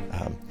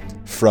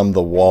 From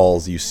the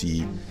walls, you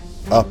see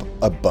up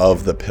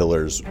above the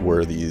pillars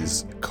were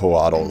these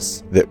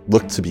coatls that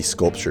look to be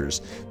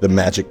sculptures. The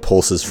magic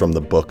pulses from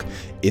the book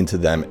into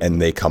them,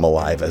 and they come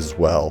alive as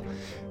well.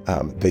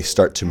 They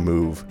start to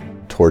move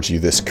towards you.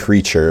 This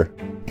creature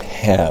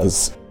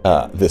has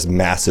this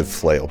massive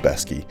flail,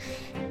 Besky,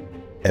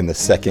 and the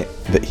second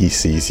that he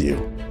sees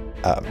you,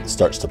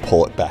 starts to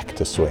pull it back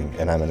to swing,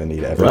 and I'm going to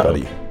need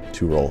everybody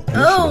to roll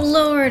Oh, initiatives.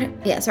 Lord.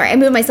 Yeah, sorry, I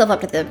moved myself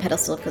up to the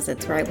pedestal because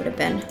that's where I would have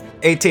been.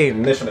 18,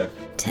 initiative.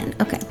 10.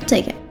 Okay, I'll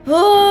take it.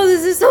 Oh,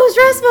 this is so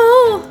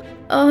stressful!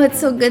 Oh, it's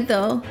so good,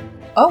 though.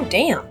 Oh,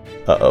 damn.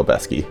 Uh-oh,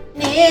 Besky.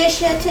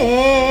 Initiative!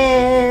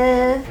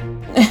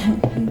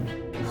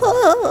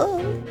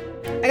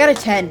 I got a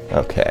 10.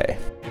 Okay.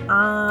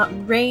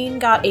 Rain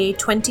got a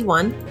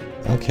 21.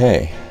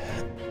 Okay.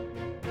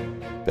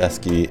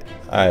 Besky,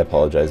 I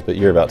apologize, but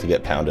you're about to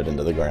get pounded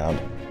into the ground.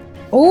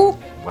 Oh,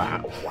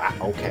 Wow.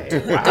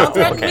 Okay. Wow. don't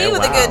threaten okay, me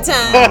with wow. a good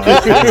time.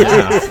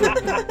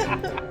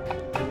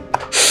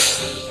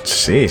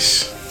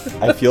 Sheesh.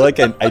 I feel like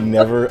I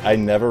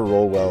never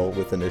roll well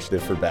with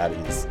initiative for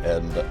baddies,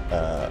 and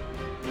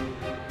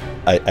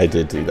I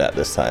did do that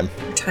this time.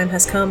 Your time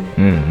has come.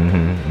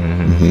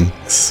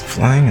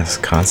 Flying is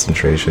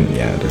concentration.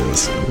 Yeah, it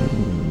is.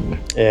 Ooh.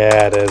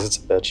 Yeah, it is. It's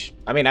a bitch.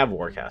 I mean, I'm a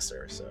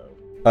warcaster, so.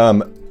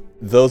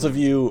 Those of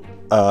you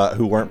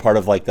who weren't part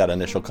of like that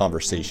initial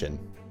conversation,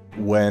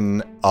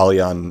 when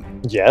Alian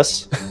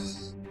Yes.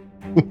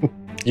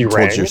 You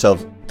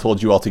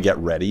told you all to get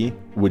ready,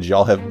 would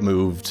y'all have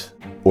moved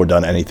or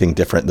done anything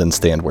different than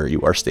stand where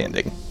you are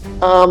standing?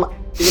 So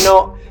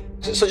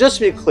just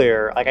to be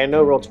clear, like I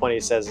know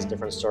Roll20 says it's a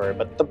different story,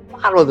 but the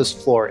bottom of this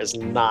floor is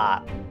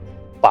not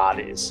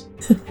bodies,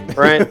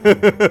 right?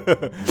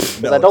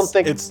 No, I don't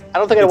think I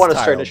want to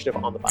tile. start initiative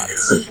on the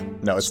bodies.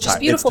 No, it's Just tile.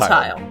 beautiful it's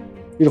tile.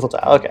 Beautiful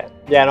tile. Okay.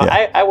 Yeah, no,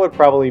 Yeah. I would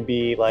probably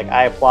be like,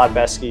 I applaud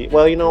Besky.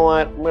 Well, you know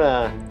what?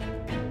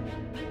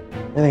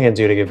 Anything I can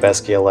do to give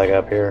Besky a leg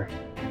up here.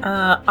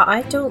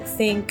 I don't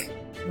think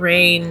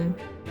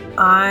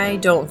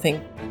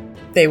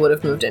they would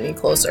have moved any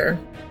closer.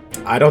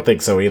 I don't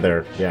think so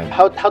either. Yeah.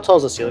 How tall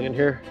is the ceiling in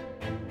here?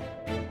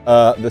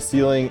 The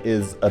ceiling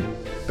is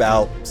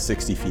about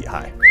 60 feet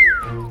high.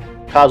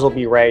 Kaz will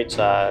be right,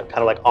 kind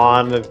of like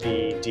on the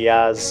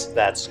Diaz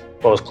that's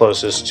most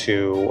closest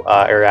to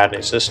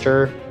Ariadne's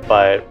sister,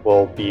 but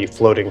will be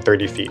floating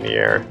 30 feet in the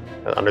air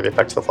under the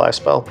effects of the fly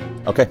spell.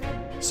 Okay.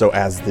 So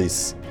as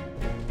this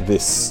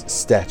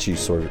statue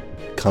sort of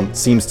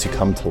seems to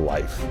come to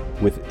life,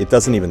 it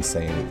doesn't even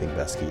say anything,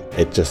 Besky.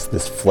 It just,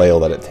 this flail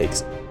that it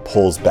takes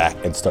pulls back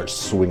and starts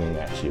swinging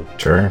at you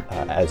Sure.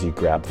 as you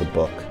grab the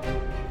book.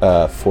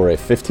 For a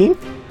 15?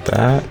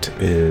 That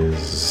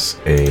is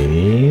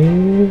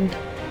a.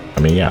 I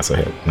mean, yeah, it's a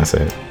hit. That's a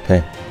hit.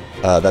 Okay.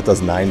 That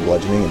does 9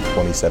 bludgeoning and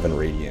 27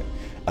 radiant.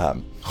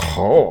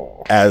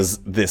 Oh. As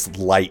this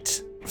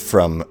light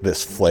from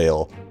this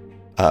flail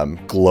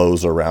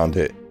glows around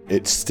it,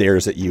 it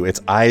stares at you. Its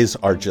eyes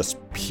are just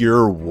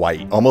pure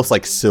white, almost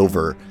like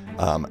silver,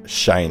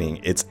 shining.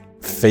 Its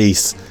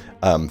face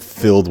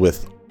filled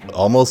with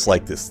almost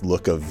like this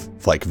look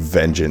of like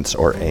vengeance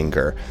or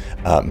anger.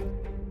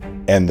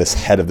 And this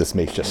head of this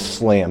mace just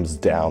slams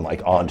down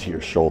like onto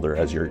your shoulder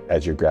as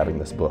you're grabbing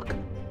this book.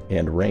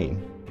 And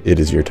Rain, it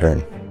is your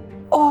turn.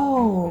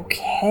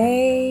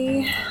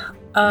 Okay.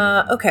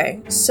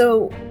 Okay.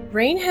 So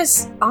Rain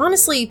has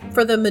honestly,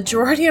 for the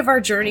majority of our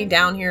journey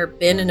down here,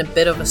 been in a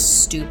bit of a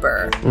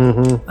stupor.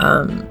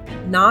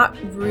 Mm-hmm. Not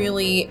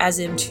really as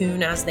in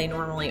tune as they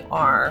normally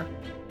are.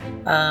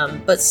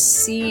 But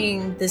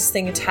seeing this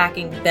thing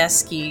attacking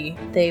Besky,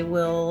 they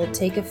will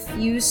take a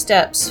few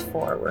steps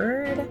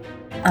forward.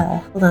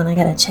 Hold on, I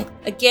gotta check.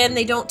 Again,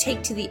 they don't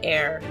take to the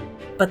air,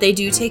 but they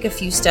do take a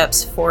few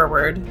steps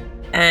forward.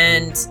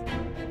 And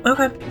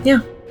okay,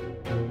 yeah.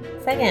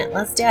 Second,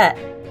 let's do it.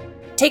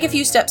 Take a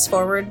few steps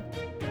forward,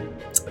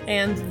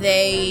 and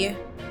they,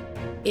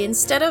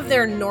 instead of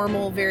their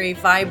normal, very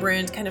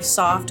vibrant, kind of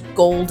soft,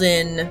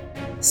 golden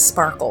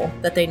sparkle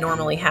that they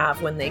normally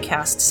have when they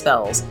cast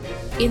spells,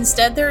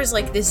 instead there is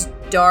like this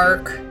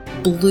dark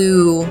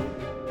blue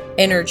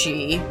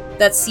energy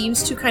that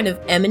seems to kind of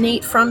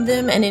emanate from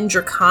them, and in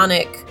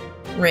Draconic,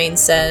 Rain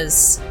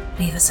says,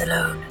 "Leave us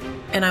alone."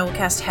 And I will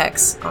cast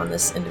Hex on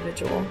this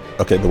individual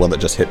Okay, the one that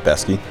just hit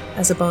Besky.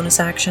 as a bonus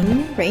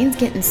action. Rain's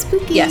getting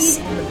spooky. Yes,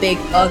 on the big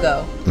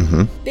Uggo.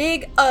 Mm-hmm.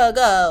 Big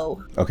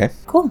Uggo. Okay.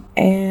 Cool.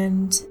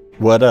 And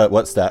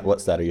What stat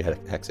are you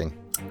hexing?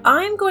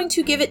 I'm going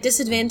to give it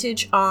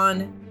disadvantage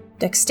on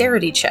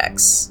dexterity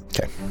checks.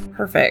 Okay.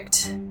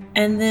 Perfect.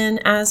 And then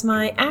as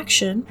my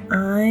action,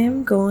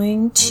 I'm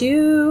going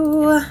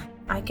to,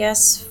 I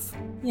guess,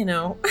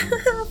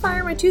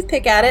 fire my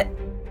toothpick at it.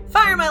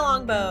 Fire my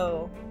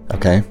longbow.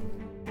 Okay.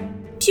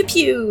 Pew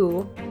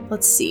pew.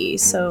 Let's see.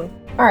 So,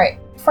 all right.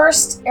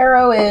 First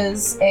arrow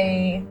is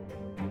a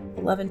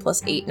 11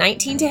 plus 8,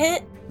 19 to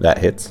hit. That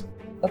hits.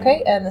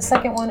 Okay. And the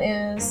second one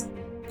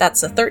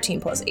that's a 13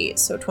 plus 8,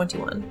 so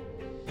 21.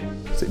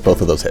 So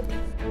both of those hit.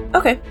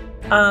 Okay.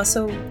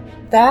 So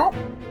that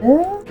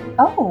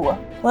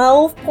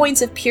 12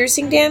 points of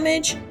piercing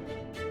damage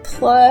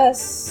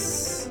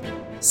plus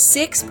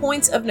 6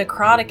 points of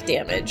necrotic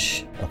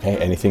damage. Okay.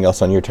 Anything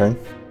else on your turn?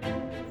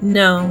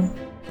 No.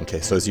 Okay,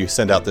 so as you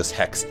send out this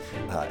hex,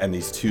 and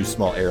these 2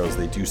 small arrows,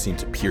 they do seem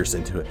to pierce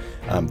into it,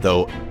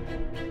 though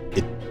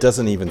it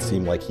doesn't even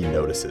seem like he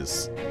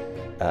notices.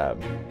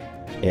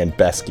 And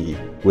Besky,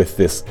 with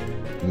this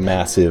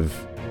massive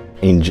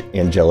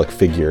angelic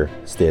figure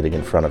standing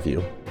in front of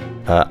you,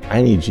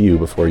 I need you,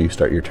 before you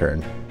start your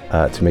turn,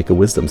 to make a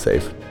wisdom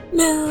save.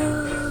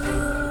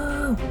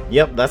 No.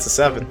 Yep, that's a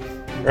 7.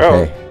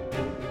 Okay.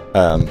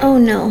 Oh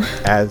no.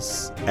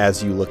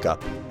 As you look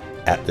up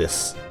at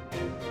this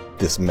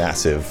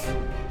massive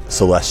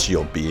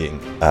celestial being,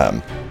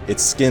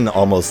 its skin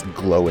almost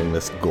glowing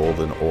this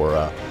golden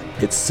aura,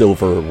 its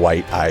silver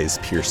white eyes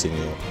piercing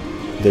you.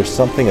 There's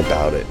something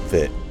about it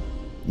that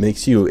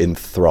makes you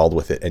enthralled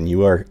with it, and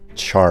you are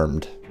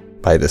charmed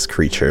by this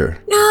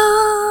creature.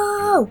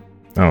 No!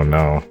 Oh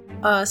no.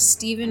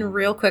 Steven,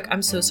 real quick,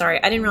 I'm so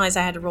sorry. I didn't realize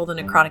I had to roll the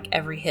necrotic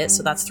every hit,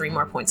 so that's 3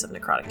 more points of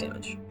necrotic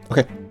damage.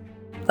 Okay.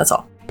 That's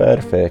all.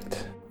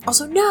 Perfect.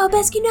 Also, no,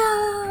 Besky,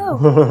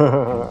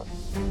 no!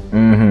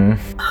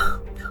 Mm-hmm.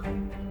 Oh, no.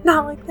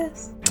 Not like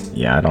this.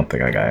 Yeah, I don't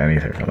think I got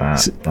anything for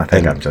that. I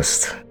think I'm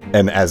just...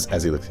 And as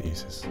he looks at you, he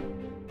says,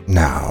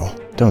 "Now,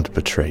 don't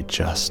betray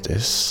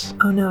justice."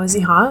 Oh no, is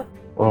he hot?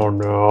 Oh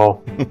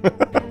no.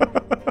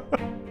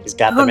 He's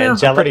got Oh, them no.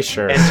 I'm pretty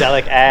sure.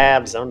 angelic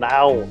abs. Oh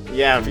no.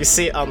 Yeah, if you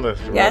see it on the...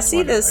 Yeah, I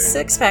see the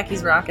 6-pack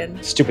he's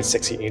rocking. Stupid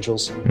sexy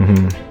angels.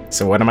 Mm-hmm.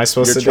 So what am I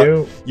supposed to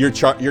do? You're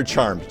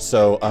charmed.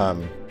 So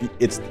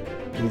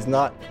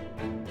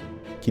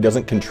he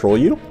doesn't control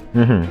you.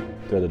 Mm-hmm.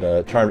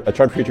 A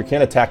charmed creature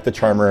can't attack the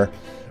charmer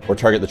or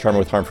target the charmer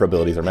with harmful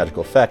abilities or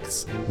magical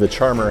effects. The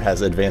charmer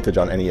has advantage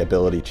on any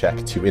ability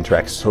check to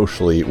interact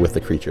socially with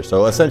the creature.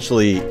 So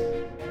essentially,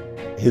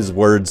 his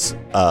words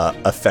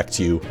affect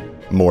you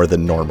more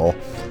than normal,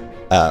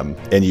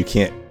 and you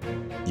can't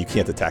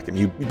attack him.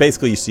 You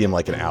see him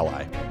like an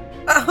ally.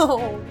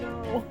 Oh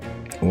no.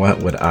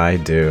 What would I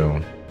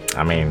do?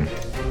 I mean,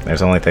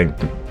 there's only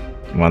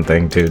one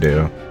thing to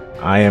do.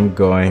 I am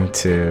going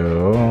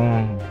to...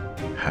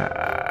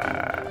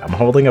 I'm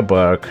holding a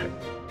book.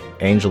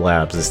 Angel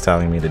Labs is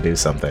telling me to do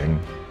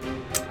something.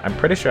 I'm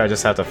pretty sure I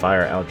just have to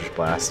fire Eldritch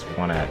Blast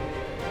one at...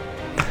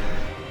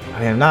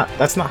 I mean,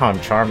 that's not how I'm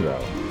charmed,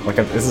 though. Like,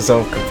 this is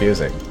so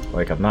confusing.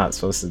 Like, I'm not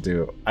supposed to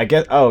do...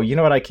 Oh, you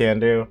know what I can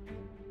do?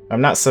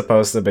 I'm not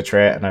supposed to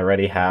betray it, and I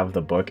already have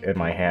the book in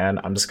my hand.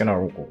 I'm just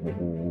gonna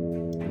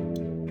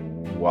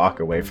walk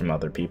away from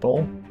other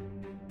people.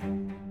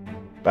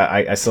 But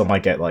I still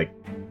might get, like,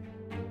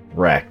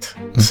 wrecked.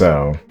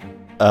 So...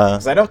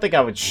 Because I don't think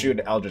I would shoot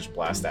Eldritch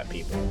Blast at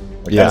people.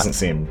 Like, that doesn't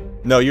seem...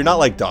 No, you're not,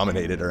 like,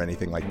 dominated or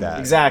anything like that.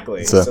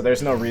 Exactly. So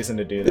there's no reason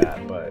to do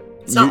that, but...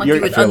 It's not like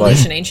you would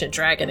unleash an ancient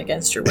dragon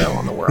against your will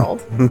on the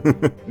world.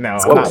 No,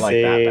 I'm not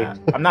like that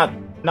bad. I'm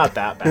not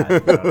that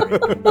bad.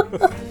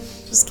 No.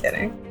 Just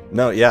kidding.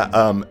 No,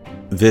 yeah,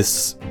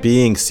 this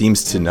being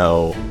seems to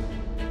know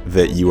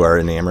that you are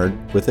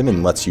enamored with him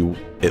and lets you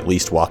at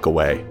least walk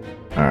away.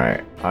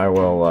 Alright, I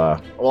will,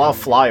 I'll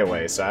fly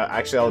away, so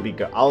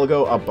I'll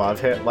go above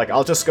him, like,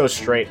 I'll just go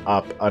straight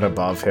up and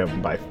above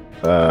him by,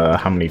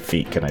 how many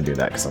feet can I do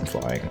that, because I'm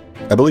flying?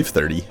 I believe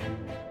 30.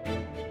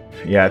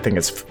 Yeah, I think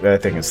it's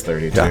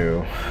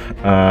 32.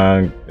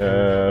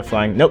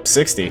 Flying, nope,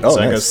 60. Oh, so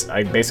nice.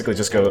 I basically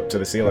just go up to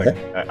the ceiling.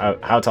 Okay.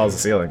 How tall is the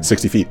ceiling?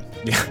 60 feet.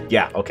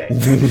 Yeah, okay.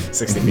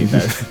 60 feet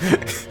then.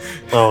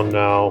 Oh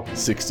no.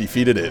 60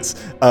 feet it is.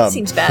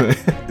 Seems bad.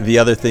 The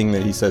other thing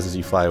that he says as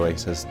you fly away, he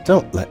says,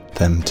 "Don't let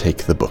them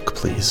take the book,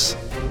 please."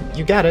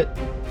 You got it.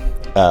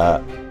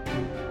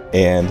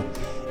 And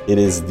it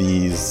is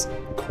these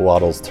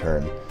Quaddle's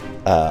turn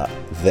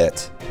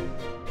that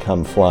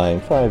come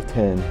flying 5,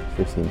 10,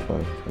 15,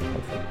 20,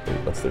 25, 30.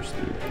 What's their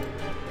speed?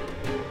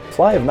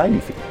 Fly of 90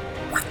 feet.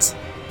 What?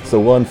 So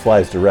one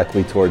flies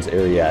directly towards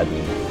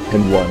Ariadne,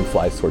 and one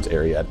flies towards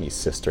Ariadne's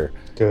sister.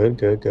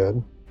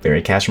 Good.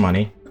 Very cash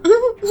money.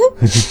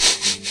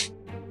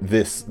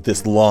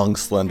 This long,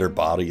 slender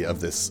body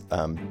of this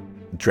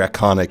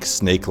draconic,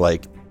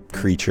 snake-like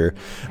creature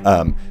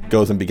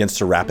goes and begins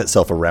to wrap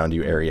itself around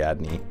you,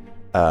 Ariadne,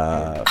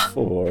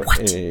 for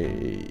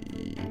a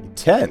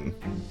 10.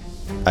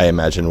 I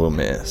imagine we'll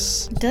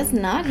miss. Does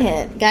not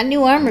hit. Got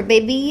new armor,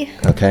 baby.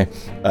 Okay.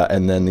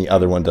 And then the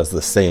other one does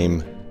the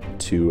same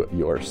to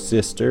your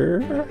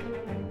sister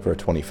for a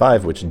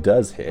 25, which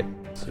does hit.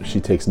 So she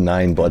takes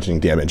 9 bludgeoning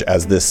damage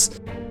as this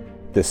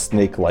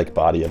snake-like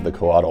body of the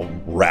Coatl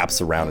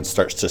wraps around and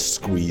starts to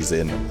squeeze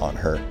in on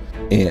her.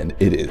 And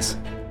it is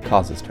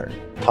Kaz's turn.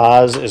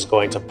 Paz is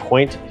going to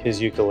point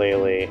his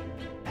ukulele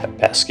at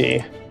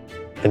Besky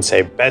and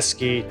say,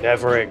 "Besky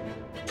Nevering,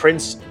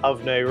 Prince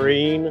of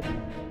Nyreen,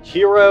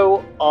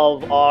 hero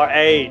of our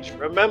age,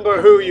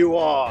 remember who you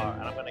are."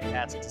 And I'm going to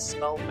cast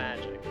Dispel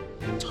Magic,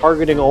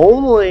 targeting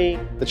only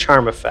the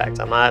charm effect.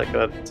 I'm not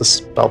going to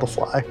dispel the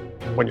fly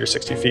when you're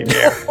 60 feet in the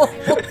air.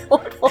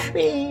 What have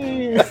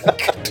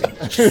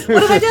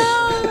I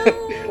done?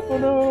 Oh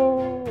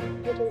no!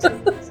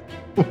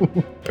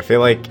 I feel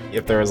like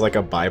if there was like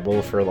a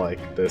Bible for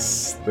like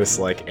this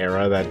like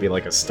era, that'd be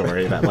like a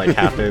story that like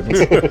happened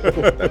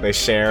that they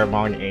share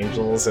among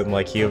angels and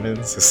like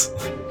humans. Is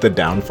the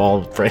downfall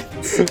of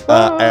Prince.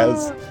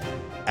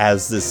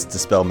 As this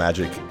dispel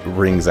magic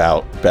rings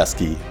out,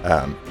 Besky,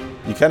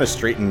 you kind of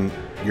straighten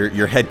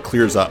your head,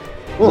 clears up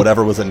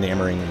whatever was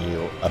enamoring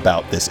you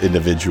about this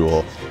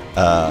individual.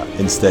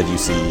 Instead, you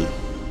see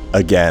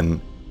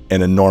again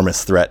an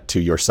enormous threat to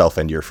yourself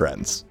and your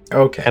friends.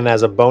 Okay. And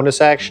as a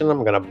bonus action,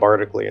 I'm going to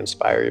bardically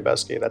inspire you,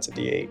 Besky. That's a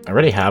D8. I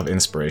already have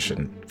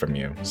inspiration from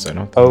you, so I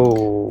don't.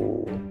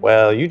 Oh,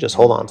 well, you just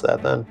hold on to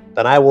that then.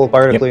 Then I will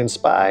bardically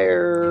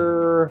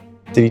inspire.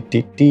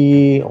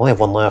 Only have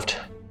 1 left.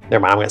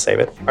 Never mind, I'm going to save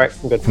it. All right,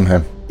 I'm good.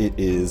 Okay. It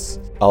is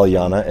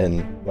Aliana,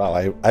 and wow,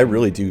 I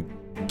really do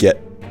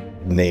get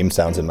name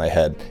sounds in my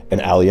head.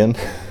 And Alian,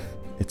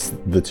 it's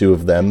the two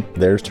of them,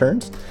 their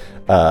turns.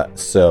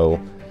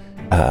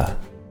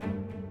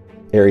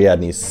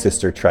 Ariadne's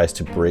sister tries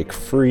to break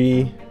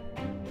free,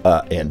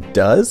 and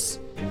does,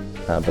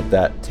 but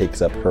that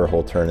takes up her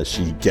whole turn as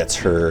she gets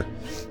her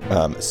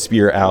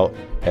spear out.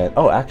 And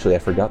oh, actually, I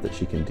forgot that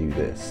she can do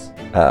this.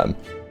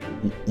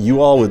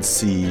 You all would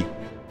see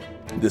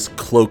this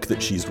cloak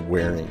that she's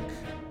wearing.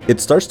 It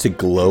starts to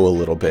glow a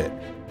little bit,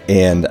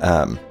 and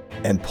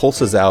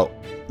pulses out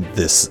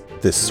this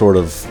sort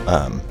of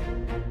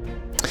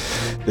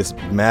this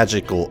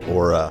magical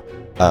aura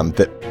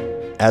that,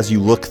 as you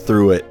look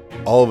through it,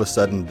 all of a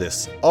sudden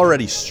this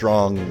already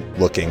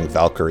strong-looking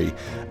Valkyrie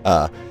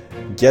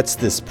gets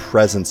this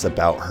presence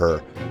about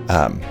her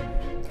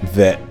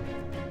that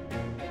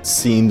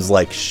seems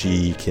like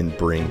she can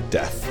bring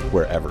death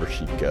wherever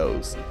she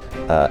goes.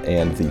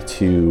 And the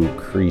two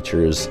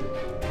creatures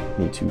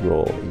need to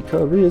roll a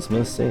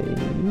charisma save.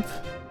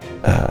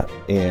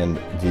 And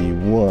the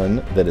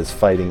one that is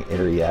fighting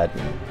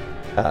Ariadne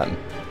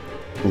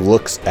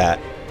looks at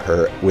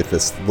her with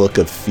this look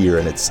of fear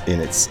in its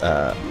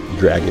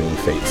dragony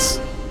face,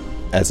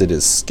 as it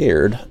is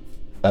scared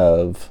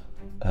of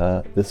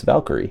this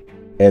Valkyrie.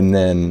 And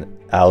then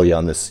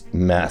Alion, this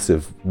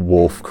massive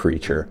wolf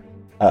creature,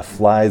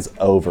 flies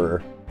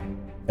over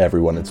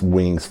everyone, its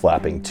wings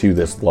flapping, to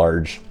this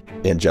large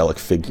angelic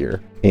figure,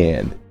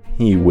 and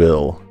he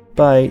will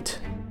bite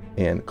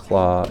and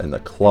claw, and the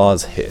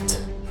claws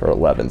hit for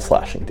 11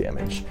 slashing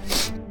damage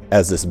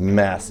as this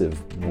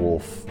massive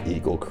wolf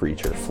eagle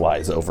creature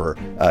flies over,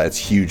 its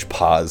huge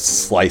paws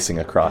slicing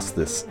across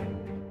this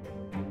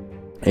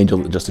angel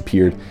that just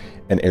appeared.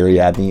 And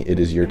Ariadne, it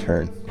is your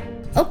turn.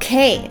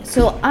 Okay,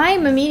 so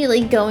I'm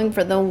immediately going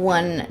for the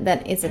one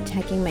that is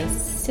attacking my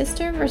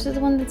sister versus the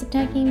one that's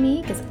attacking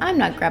me, because I'm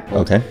not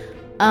grappled. Okay.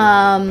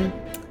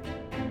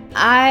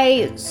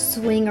 I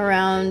swing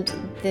around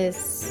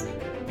this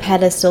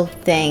pedestal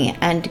thing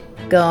and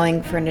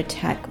going for an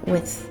attack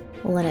with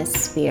Lena's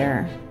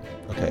spear.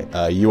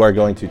 Okay, you are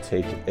going to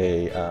take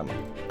a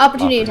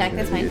Opportunity attack,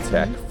 that's fine.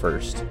 Attack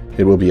first.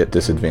 It will be at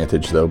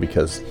disadvantage though,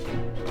 because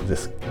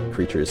this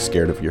creature is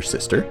scared of your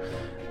sister.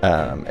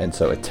 And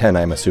so at 10,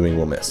 I'm assuming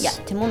we'll miss. Yeah,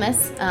 10 will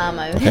miss.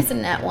 I was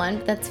missing that one,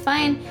 but that's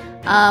fine.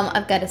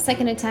 I've got a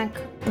second attack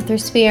with her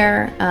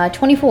spear,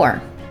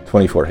 24.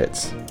 24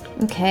 hits.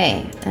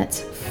 Okay,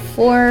 that's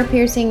 4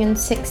 piercing and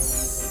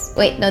 6...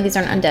 Wait, no, these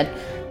aren't undead.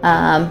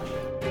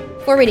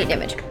 4 radiant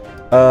damage.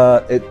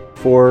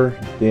 4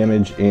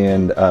 damage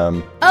and...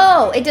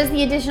 Oh, it does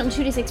the additional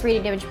 2d6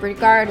 radiant damage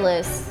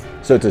regardless.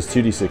 So it does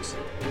 2d6,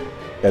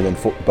 and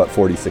then but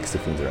 46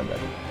 if things are undead.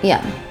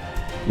 Yeah.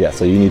 Yeah,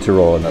 so you need to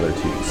roll another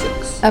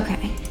 2d6.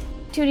 Okay.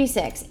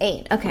 2d6,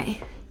 8,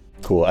 okay.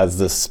 Cool. As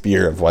the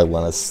spear of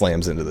Wylena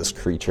slams into this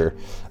creature,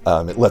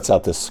 it lets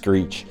out this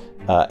screech.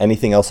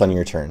 Anything else on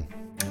your turn?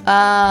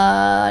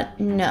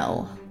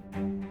 No.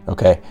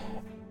 Okay.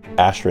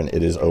 Ashrin,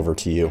 it is over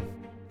to you.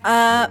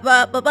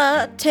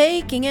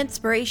 Taking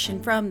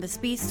inspiration from this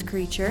beast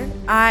creature,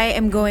 I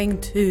am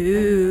going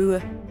to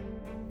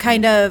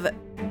kind of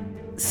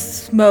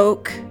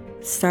smoke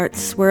starts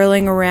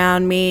swirling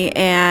around me,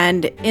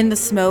 and in the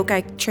smoke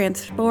I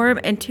transform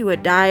into a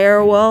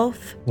dire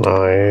wolf.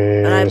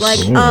 Nice. And I'm like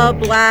a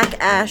black,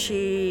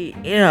 ashy,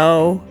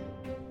 a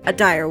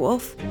dire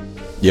wolf.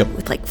 Yep.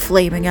 With like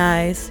flaming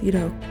eyes,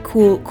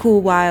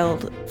 cool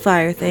wild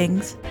fire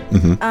things.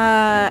 Mm-hmm.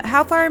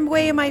 How far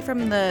away am I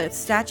from the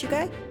statue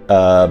guy?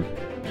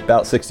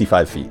 About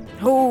 65 feet.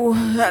 Oh,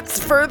 that's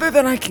further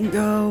than I can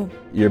go.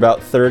 You're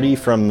about 30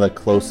 from the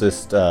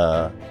closest,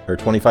 or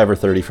 25 or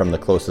 30 from the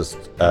closest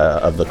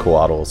of the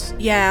coatls.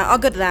 Yeah, I'll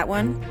go to that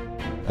one.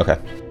 Okay.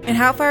 And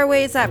how far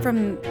away is that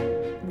from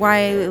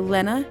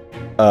Wylena?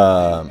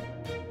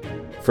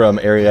 From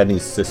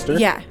Ariadne's sister?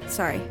 Yeah,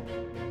 sorry.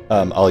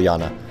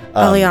 Aliana.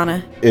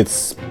 Aliana.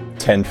 It's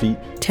 10 feet.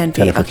 10 feet,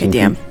 10 or okay, 15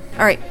 damn. feet.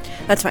 All right,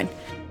 that's fine.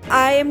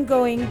 I am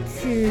going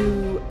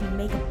to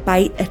make a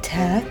bite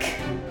attack.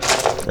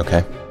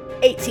 Okay.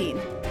 18.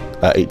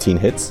 18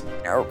 hits.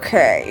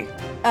 Okay.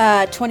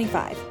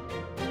 25.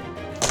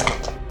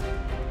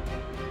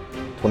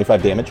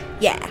 25 damage.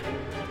 Yeah.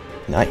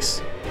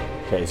 Nice.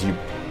 Okay,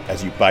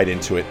 as you bite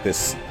into it,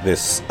 this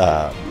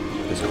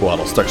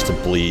coatl starts to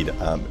bleed.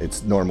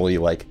 It's normally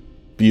like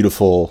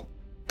beautiful,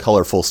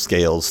 colorful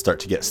scales start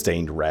to get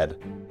stained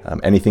red.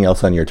 Anything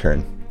else on your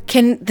turn?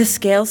 Can the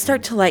scales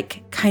start to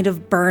like kind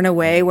of burn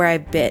away where I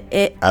bit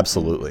it?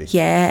 Absolutely.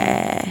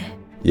 Yeah.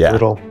 Yeah.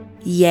 Brutal.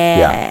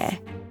 Yeah.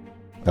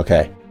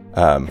 Okay.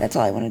 That's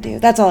all I want to do.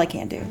 That's all I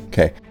can do.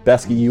 Okay.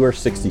 Besky, you are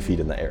 60 feet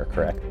in the air,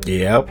 correct?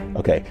 Yep.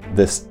 Okay.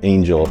 This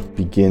angel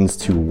begins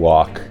to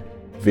walk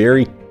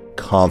very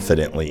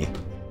confidently,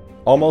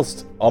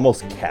 almost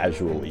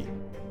casually,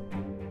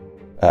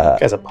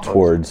 As a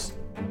pose.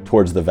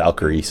 towards the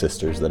Valkyrie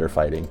sisters that are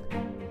fighting,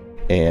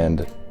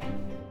 and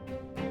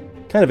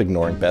kind of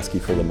ignoring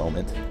Besky for the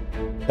moment,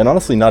 and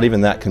honestly not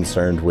even that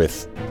concerned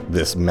with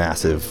this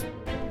massive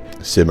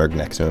Simurg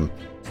next to him,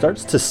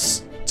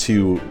 starts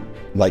to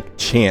like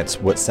chant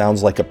what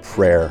sounds like a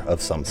prayer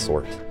of some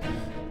sort.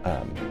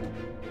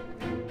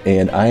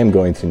 And I am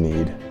going to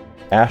need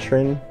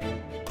Ashrin,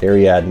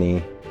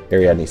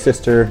 Ariadne's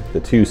sister, the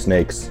two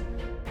snakes,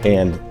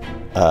 and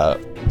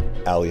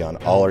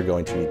Alion all are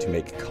going to need to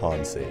make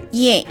con saves.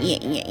 Yeah.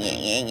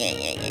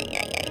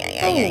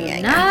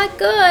 Not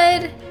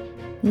good.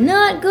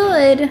 Not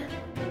good.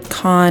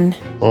 Con.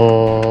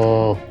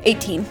 Oh.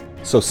 18.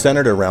 So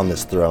centered around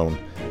this throne,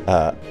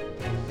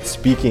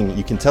 speaking,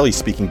 you can tell he's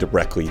speaking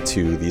directly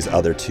to these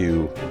other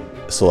two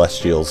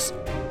celestials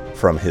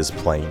from his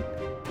plane.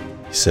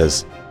 He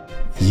says,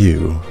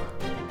 "You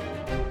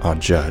are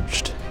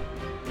judged,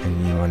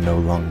 and you are no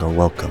longer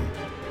welcome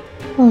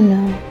Oh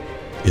no.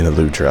 in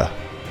Eludra."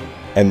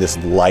 And this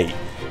light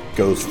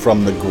goes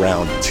from the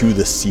ground to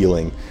the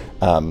ceiling.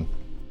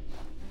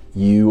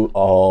 You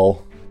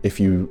all, if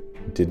you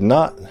did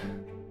not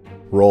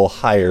roll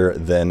higher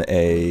than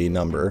a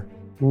number,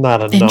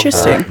 Not a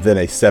Interesting. number. than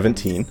a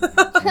 17,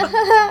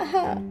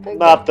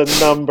 Not the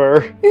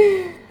number.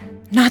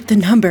 Not the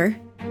number.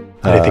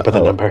 Anything but the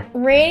number.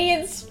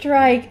 Radiant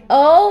Strike.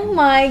 Oh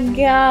my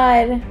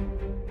god.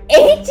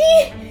 80?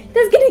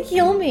 That's gonna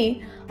kill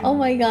me. Oh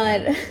my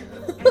god.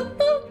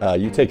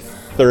 you take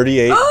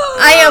 38.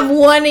 I have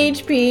 1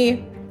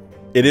 HP.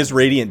 It is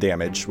radiant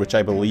damage, which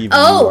I believe you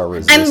are Oh,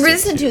 resistant I'm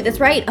resistant to. That's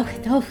right.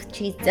 Okay. Oh,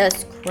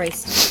 Jesus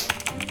Christ.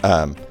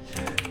 And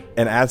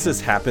as this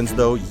happens,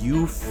 though,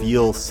 you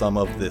feel some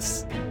of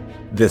this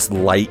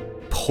light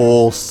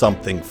pull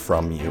something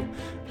from you.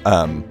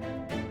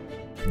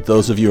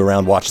 Those of you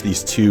around watch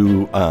these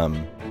two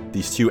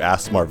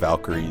Asmar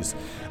Valkyries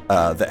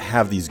that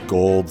have these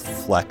gold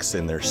flecks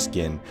in their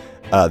skin.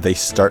 They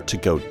start to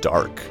go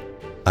dark.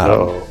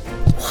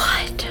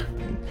 What?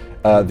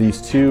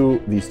 These two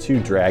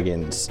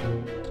dragons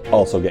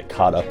also get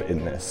caught up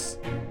in this.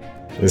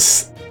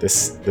 This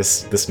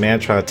man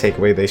trying to take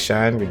away they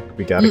shine.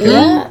 We gotta kill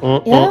him.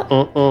 Yeah.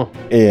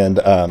 And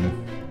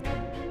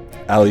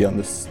Alion,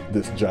 this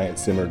giant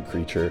Simurg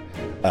creature,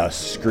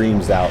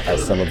 screams out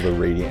as some of the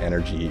radiant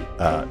energy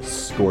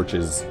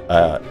scorches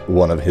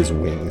one of his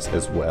wings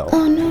as well.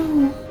 Oh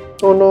no.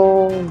 Oh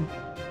no.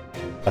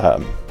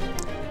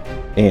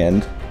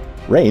 And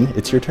Rain,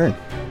 it's your turn.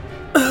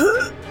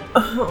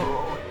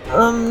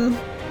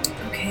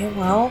 Okay,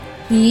 well,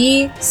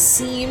 he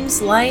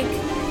seems like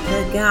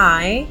the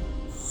guy.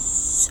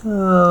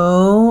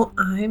 So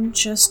I'm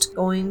just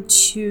going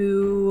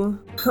to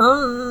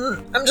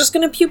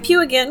pew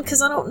pew again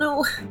because I don't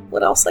know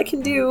what else I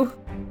can do.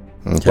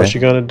 Okay. What you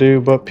gonna do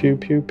but pew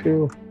pew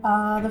pew?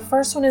 The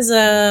first one is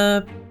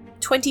a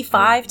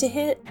 25 to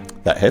hit.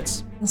 That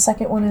hits. The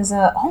second one is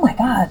a, oh my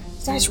god,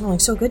 these guys are rolling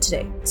so good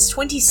today. It's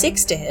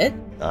 26 to hit.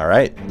 All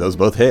right, those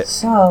both hit.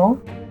 So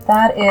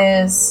that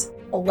is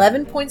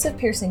 11 points of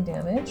piercing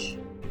damage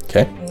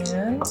Okay.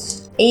 and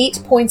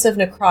 8 points of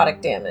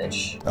necrotic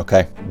damage.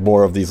 Okay.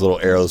 More of these little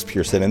arrows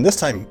pierce in, and this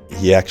time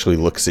he actually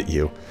looks at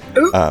you.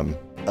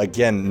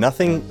 Again,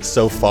 nothing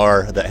so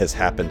far that has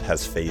happened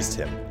has phased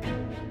him,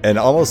 and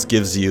almost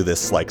gives you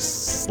this like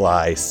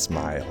sly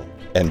smile.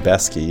 And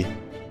Besky,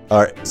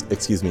 or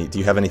excuse me, do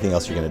you have anything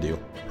else you're gonna do,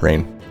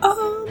 Rain?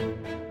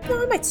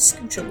 No, I might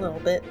scooch a little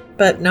bit,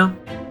 but no.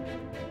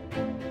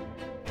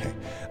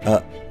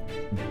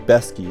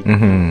 Besky,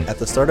 Mm-hmm. at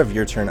the start of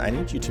your turn, I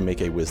need you to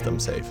make a wisdom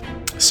save.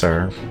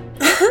 Sir.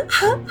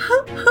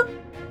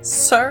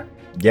 Sir?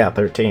 Yeah,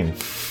 13.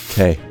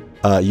 Okay.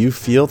 You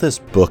feel this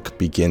book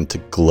begin to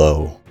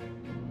glow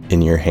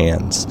in your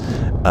hands.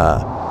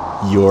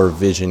 Your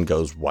vision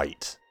goes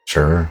white.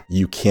 Sure.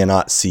 You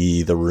cannot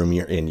see the room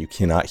you're in. You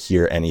cannot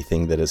hear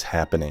anything that is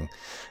happening.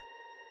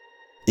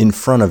 In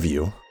front of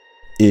you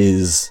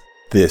is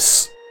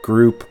this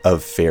group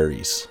of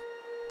fairies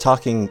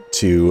talking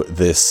to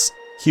this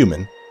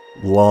human.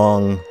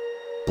 Long,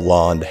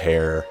 blonde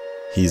hair.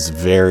 He's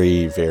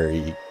very,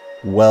 very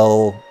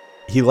well.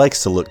 He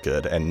likes to look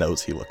good and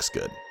knows he looks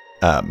good.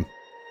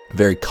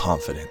 Very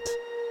confident.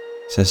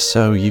 Says,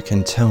 so you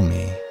can tell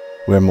me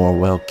where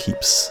Morwell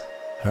keeps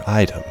her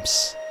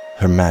items,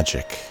 her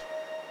magic.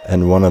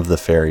 And one of the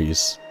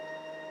fairies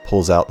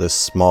pulls out this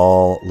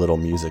small little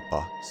music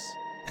box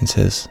and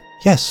says,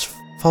 yes,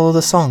 follow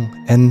the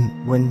song,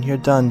 and when you're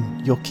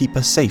done, you'll keep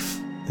us safe.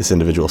 This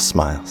individual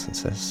smiles and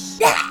says,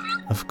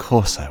 of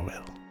course I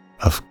will.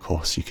 Of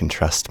course you can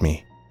trust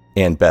me.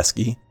 And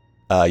Besky,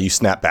 you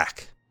snap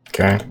back,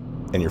 Okay.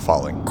 and you're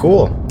falling.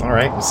 Cool. All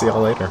right. We'll see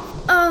y'all later.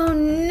 Oh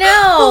no.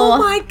 Oh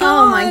my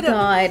Oh my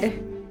God. god.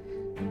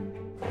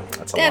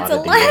 That's That's a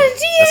lot of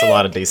That's a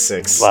lot of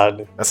D6.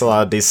 Lad. That's a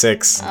lot of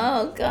D6.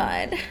 Oh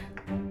god.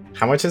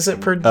 How much is it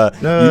per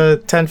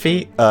 10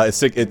 feet?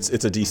 It's a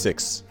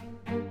D6.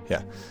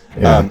 Yeah.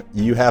 Yeah.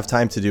 You have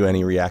time to do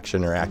any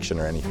reaction or action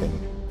or anything.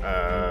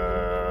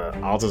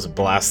 I'll just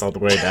blast all the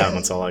way down.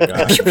 That's all I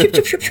got.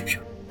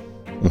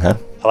 Okay.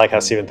 I like how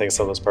Steven thinks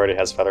someone in this party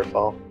has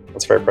featherfall.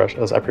 That's very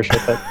precious. I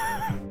appreciate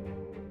that.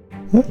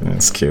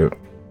 That's cute.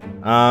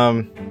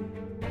 I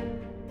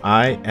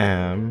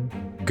am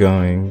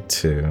going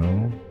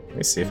to. Let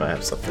me see if I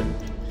have something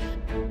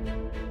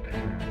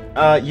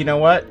You know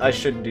what? I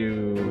should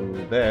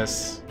do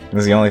this. This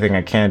is the only thing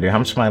I can do. How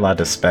much am I allowed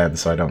to spend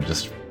so I don't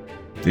just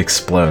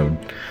explode?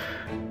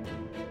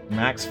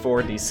 Max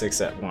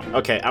 4d6 at 1.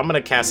 Okay, I'm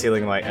gonna cast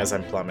Healing Light as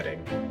I'm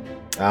plummeting.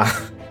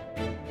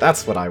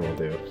 That's what I will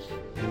do.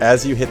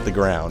 As you hit the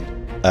ground,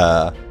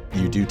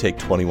 you do take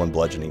 21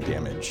 bludgeoning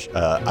damage.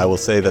 I will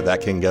say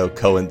that can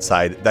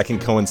coincide. That can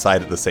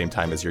coincide at the same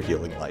time as your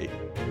healing light.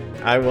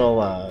 I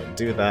will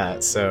do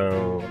that.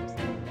 So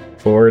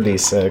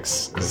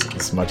 4d6 is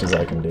as much as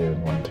I can do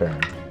in one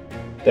turn.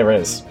 There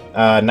is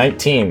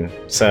 19.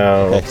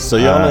 So Okay, so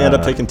you only end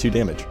up taking 2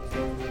 damage.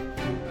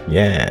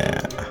 Yeah.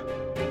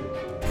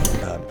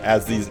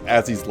 As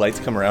these lights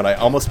come around, I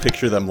almost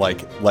picture them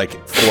like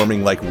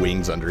forming like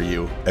wings under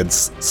you and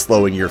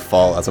slowing your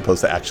fall as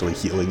opposed to actually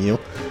healing you.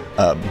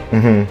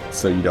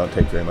 So you don't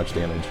take very much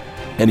damage.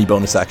 Any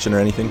bonus action or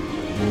anything?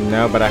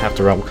 No, but I have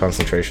to roll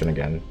concentration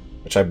again,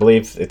 which I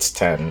believe it's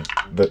 10.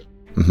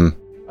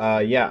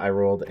 Yeah, I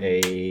rolled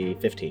a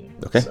 15.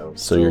 Okay,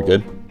 so you're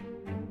good.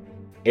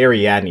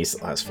 Ariadne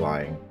still has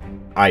flying.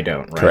 I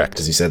don't, right? Correct.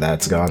 Because you said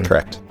that's gone?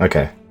 Correct.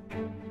 Okay.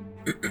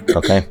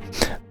 Okay.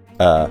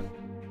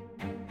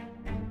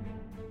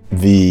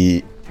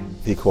 The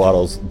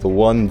Coatls, the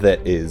one that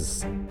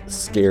is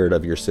scared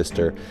of your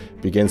sister,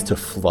 begins to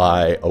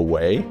fly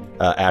away.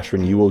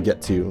 Ashrin, you will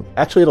get to.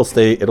 Actually, it'll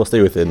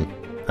stay within.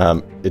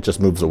 It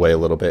just moves away a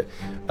little bit,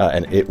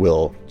 and it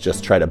will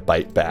just try to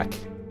bite back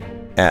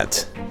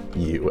at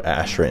you,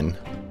 Ashrin.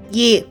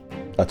 Yeah.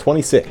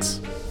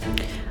 26.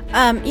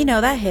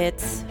 That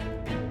hits.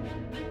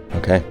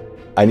 Okay.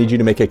 I need you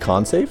to make a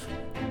con save,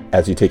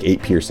 as you take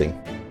 8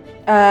 piercing.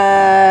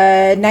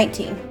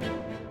 19.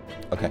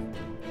 Okay.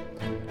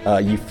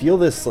 You feel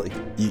this like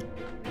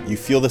you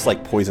feel this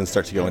like poison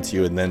start to go into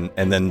you, and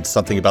then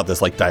something about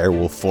this like dire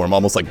wolf form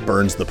almost like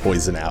burns the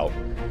poison out.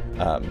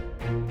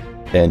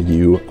 And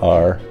you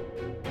are.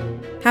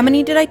 How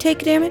many did I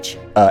take damage?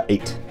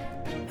 8.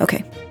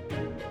 Okay.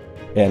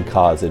 And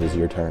Kaz, it is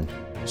your turn.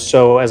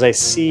 So as I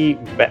see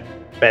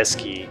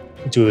Beskey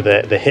do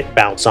the hit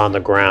bounce on the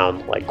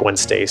ground like Gwen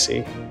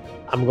Stacy,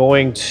 I'm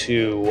going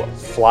to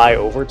fly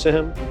over to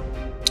him,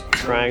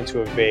 trying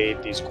to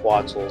evade these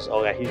Quetzals.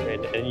 Oh yeah,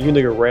 and even though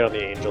you're right on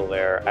the angel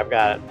there,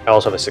 I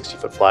also have a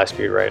 60-foot fly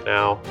speed right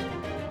now.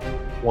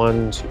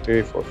 1, 2,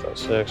 3, 4, 5,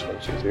 6. 1,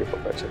 2, 3, 4,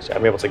 5, 6.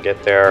 I'm able to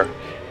get there.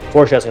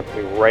 Fortunately, that's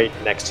going to be right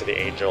next to the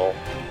angel,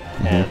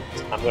 and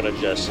I'm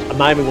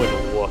not even going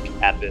to look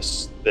at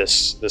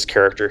this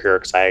character here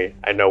because I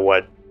know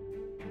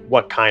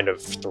what kind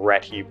of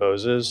threat he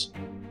poses,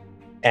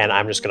 and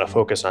I'm just going to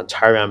focus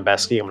entirely on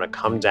Beskey. I'm going to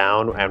come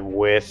down, and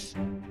with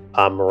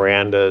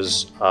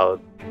Miranda's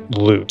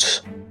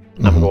loot,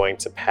 I'm going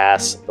to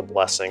pass the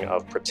blessing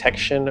of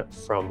protection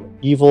from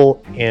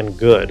evil and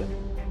good.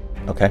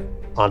 Okay.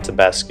 Onto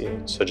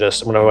Beskey. So I'm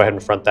going to go ahead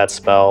and front that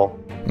spell.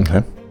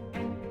 Okay.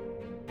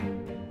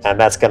 And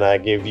that's going to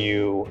give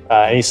you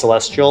any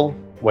celestial,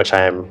 which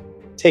I'm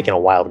taking a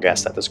wild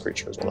guess that this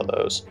creature is one of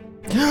those.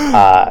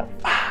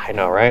 I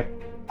know, right?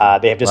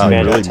 They have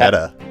disadvantage on attack.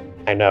 Meta.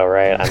 I know,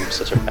 right?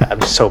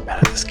 I'm so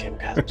bad at this game,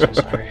 guys. I'm so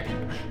sorry.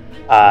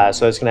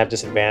 So it's going to have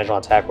disadvantage on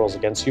attack rolls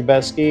against you,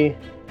 Beskey.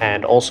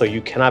 And also,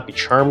 you cannot be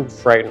charmed,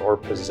 frightened, or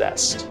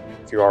possessed.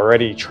 If you're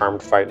already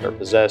charmed, frightened, or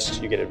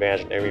possessed, you get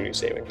advantage on every new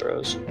saving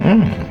throws.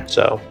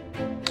 So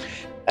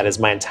that is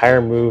my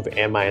entire move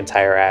and my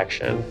entire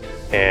action.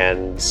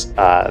 And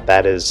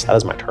that is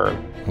my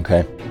turn.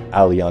 Okay.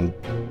 Alion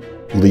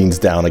leans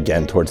down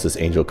again towards this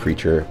angel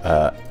creature,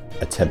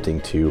 attempting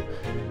to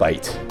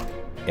bite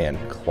and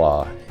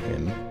claw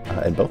him.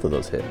 And both of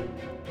those hit.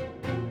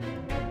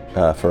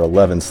 For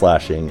 11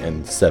 slashing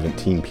and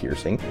 17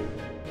 piercing,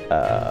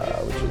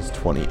 which is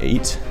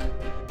 28.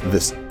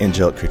 This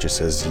angelic creature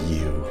says,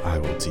 I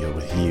will deal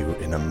with you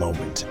in a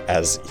moment,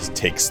 as he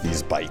takes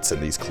these bites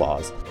and these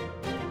claws.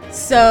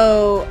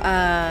 So,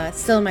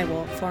 still in my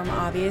wolf form,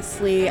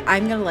 obviously,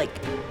 I'm gonna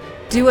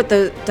do what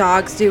the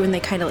dogs do when they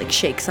kind of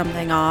shake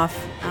something off.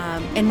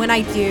 And when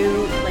I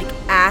do,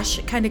 ash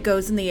kind of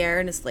goes in the air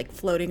and is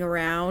floating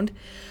around.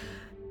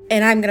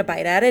 And I'm gonna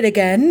bite at it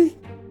again.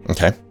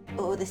 Okay.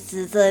 Oh, this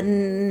is a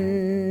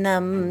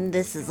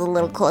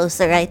little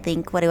closer, I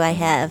think. What do I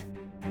have?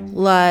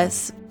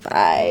 Plus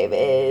 5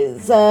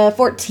 is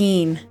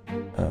 14.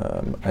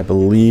 I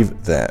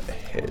believe that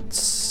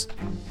hits.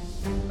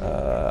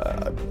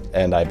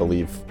 And I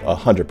believe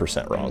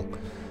 100% wrong.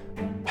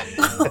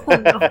 Oh,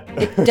 no.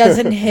 It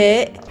doesn't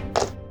hit?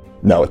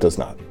 No, it does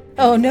not.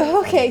 Oh, no.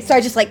 Okay. So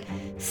I just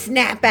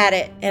snap at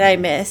it and I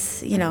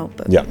miss,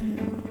 but Yeah.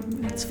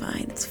 It's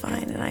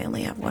fine. And I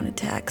only have one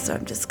attack, so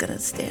I'm just going to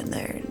stand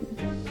there and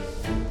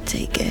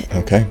take it.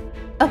 Okay.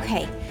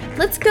 Okay,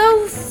 let's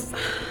go.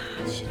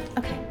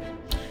 Okay.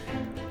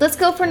 Let's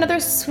go for another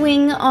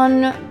swing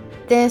on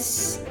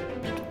this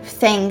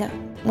thing.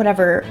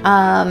 Whatever.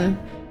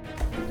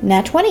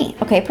 Nat 20.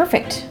 Okay,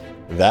 perfect.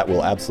 That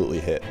will absolutely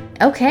hit.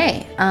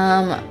 Okay.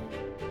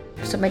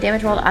 So my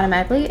damage rolled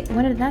automatically.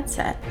 What did that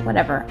set?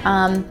 Whatever.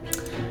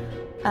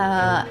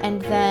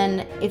 And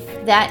then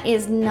if that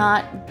is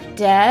not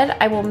dead,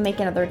 I will make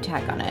another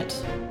attack on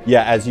it.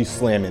 Yeah, as you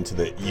slam into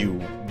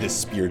this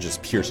spear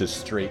just pierces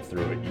straight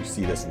through it. You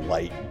see this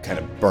light kind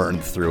of burn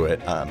through it,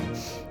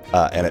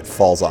 and it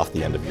falls off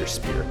the end of your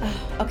spear.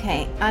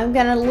 Okay, I'm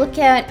gonna look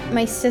at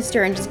my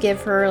sister and just give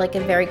her like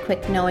a very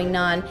quick knowing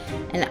nod,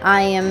 and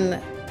I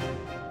am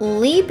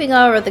leaping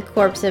over the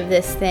corpse of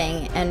this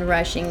thing and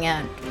rushing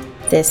at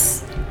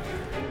this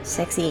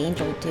sexy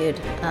angel dude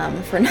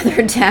for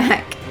another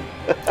attack.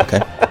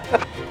 Okay.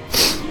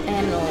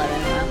 And an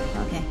 11. Wow.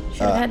 Okay.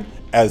 Should have had.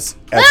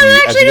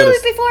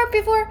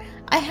 Before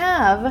I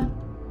have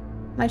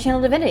my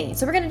channel divinity,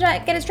 so we're gonna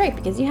get it straight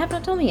because you have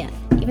not told me yet,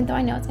 even though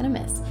I know it's gonna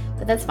miss.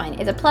 But that's fine.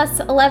 It's a plus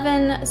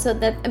 11,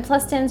 and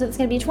plus 10, so it's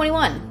gonna be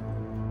 21.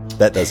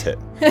 That does hit.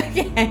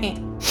 Okay.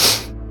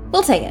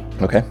 We'll take it.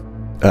 Okay.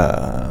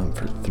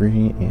 For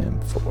 3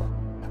 and 4.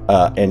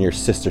 And your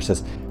sister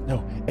says,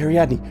 "No,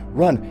 Ariadne,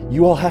 run!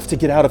 You all have to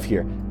get out of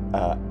here."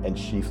 And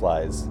she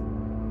flies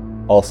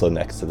also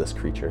next to this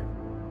creature,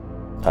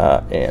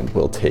 and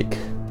will take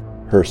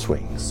her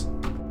swings.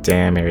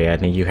 Damn,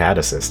 Ariadne, you had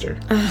a sister.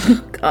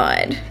 Oh,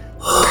 God.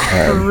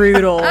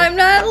 Brutal. I'm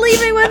not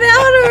leaving without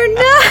her,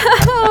 no!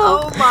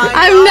 Oh my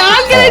I'm God.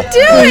 not gonna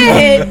do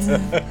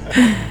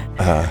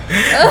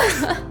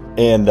it!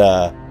 And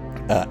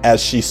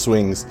as she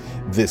swings,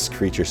 this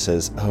creature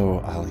says,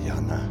 "Oh,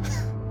 Aliana,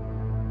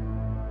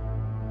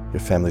 your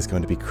family's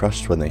going to be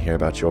crushed when they hear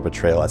about your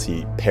betrayal," as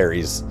he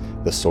parries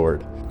the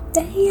sword.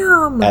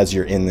 Damn. As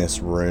you're in this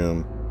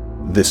room,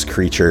 this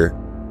creature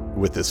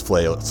with this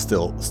flail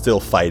still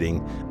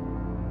fighting,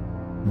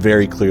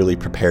 very clearly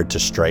prepared to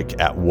strike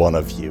at one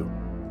of you.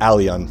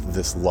 Alion,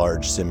 this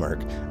large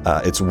Simurgh,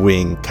 its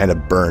wing kind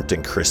of burnt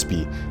and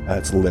crispy.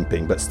 It's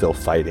limping, but still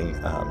fighting.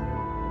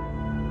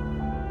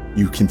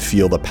 You can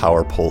feel the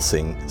power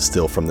pulsing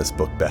still from this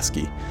book,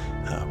 Beskey.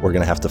 We're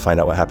going to have to find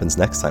out what happens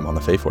next time on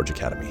the Faeforge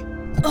Academy.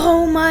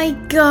 Oh my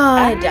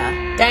God!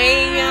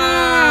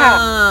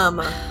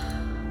 Damn.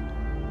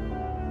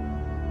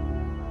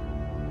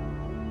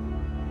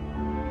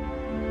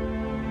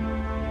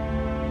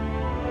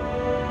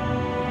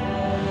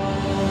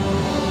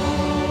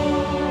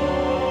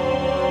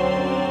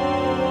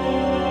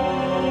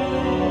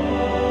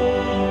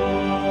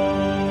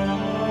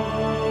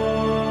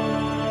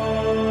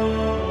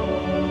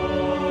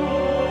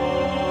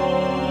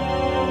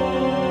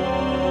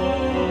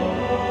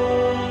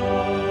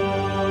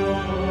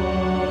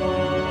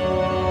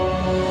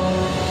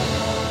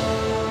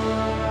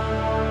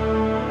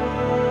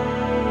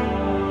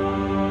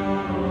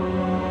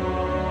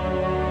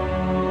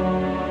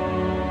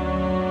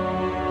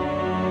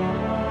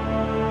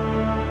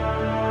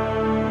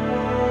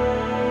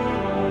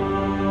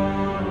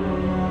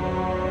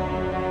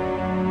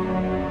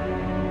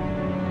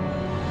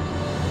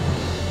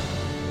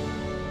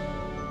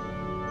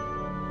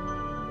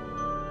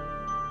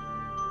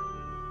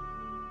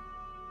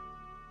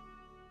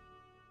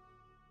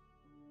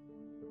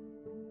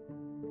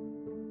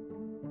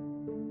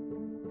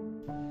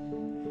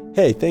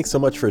 Hey, thanks so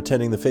much for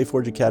attending the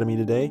Faeforge Academy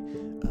today.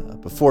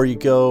 Before you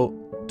go,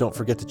 don't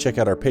forget to check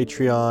out our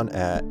Patreon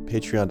at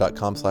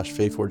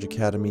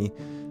patreon.com/FaeforgeAcademy.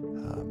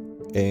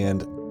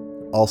 And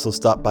also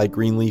stop by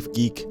Greenleaf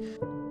Geek,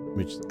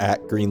 which is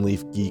at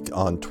Greenleaf Geek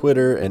on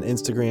Twitter and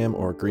Instagram,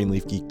 or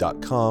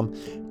greenleafgeek.com.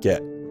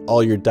 Get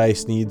all your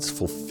dice needs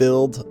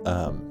fulfilled.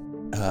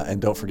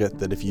 And don't forget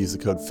that if you use the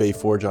code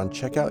Faeforge on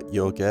checkout,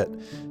 you'll get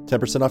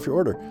 10% off your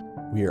order.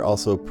 We are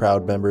also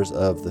proud members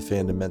of the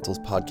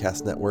Fandamentals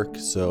Podcast Network,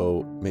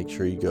 so make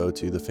sure you go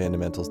to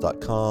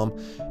thefandamentals.com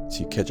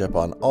to catch up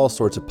on all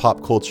sorts of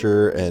pop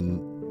culture and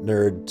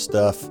nerd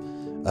stuff.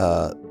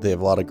 They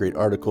have a lot of great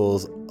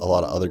articles, a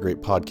lot of other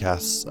great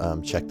podcasts.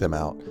 Check them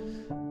out.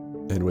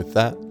 And with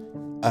that,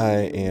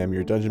 I am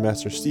your Dungeon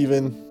Master,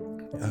 Steven.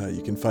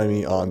 You can find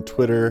me on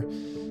Twitter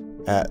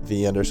at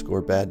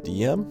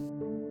 @the_baddDM.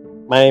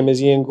 My name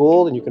is Ian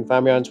Gould, and you can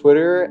find me on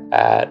Twitter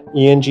at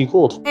ENG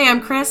Gould. Hey, I'm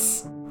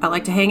Chris. I'd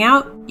like to hang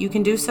out. You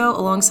can do so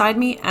alongside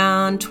me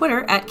on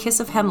Twitter at Kiss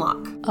of Hemlock.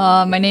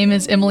 My name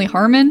is Emily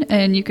Harmon,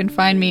 and you can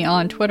find me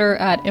on Twitter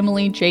at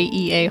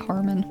EmilyJEA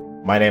Harmon.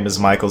 My name is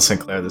Michael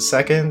Sinclair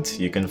II.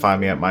 You can find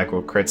me at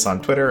Michael Crits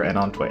on Twitter and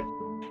on Twitch.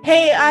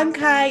 Hey, I'm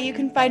Kai. You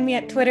can find me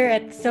at Twitter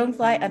at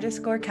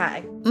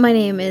stonefly_Kai. My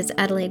name is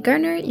Adelaide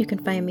Garner. You can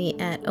find me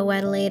at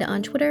OAdelaide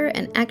on Twitter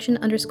and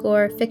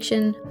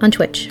action_fiction on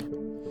Twitch.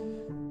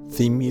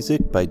 Theme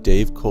music by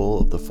Dave Cole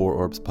of the Four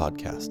Orbs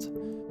Podcast.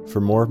 For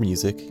more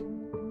music,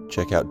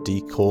 check out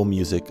D. Cole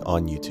Music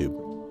on YouTube.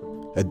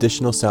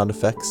 Additional sound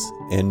effects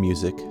and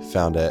music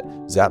found at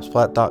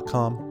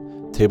zapsplat.com,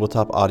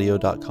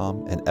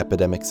 tabletopaudio.com, and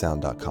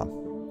epidemicsound.com.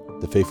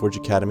 The Faeforge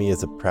Academy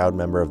is a proud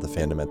member of the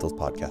Fandamentals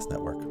Podcast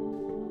Network.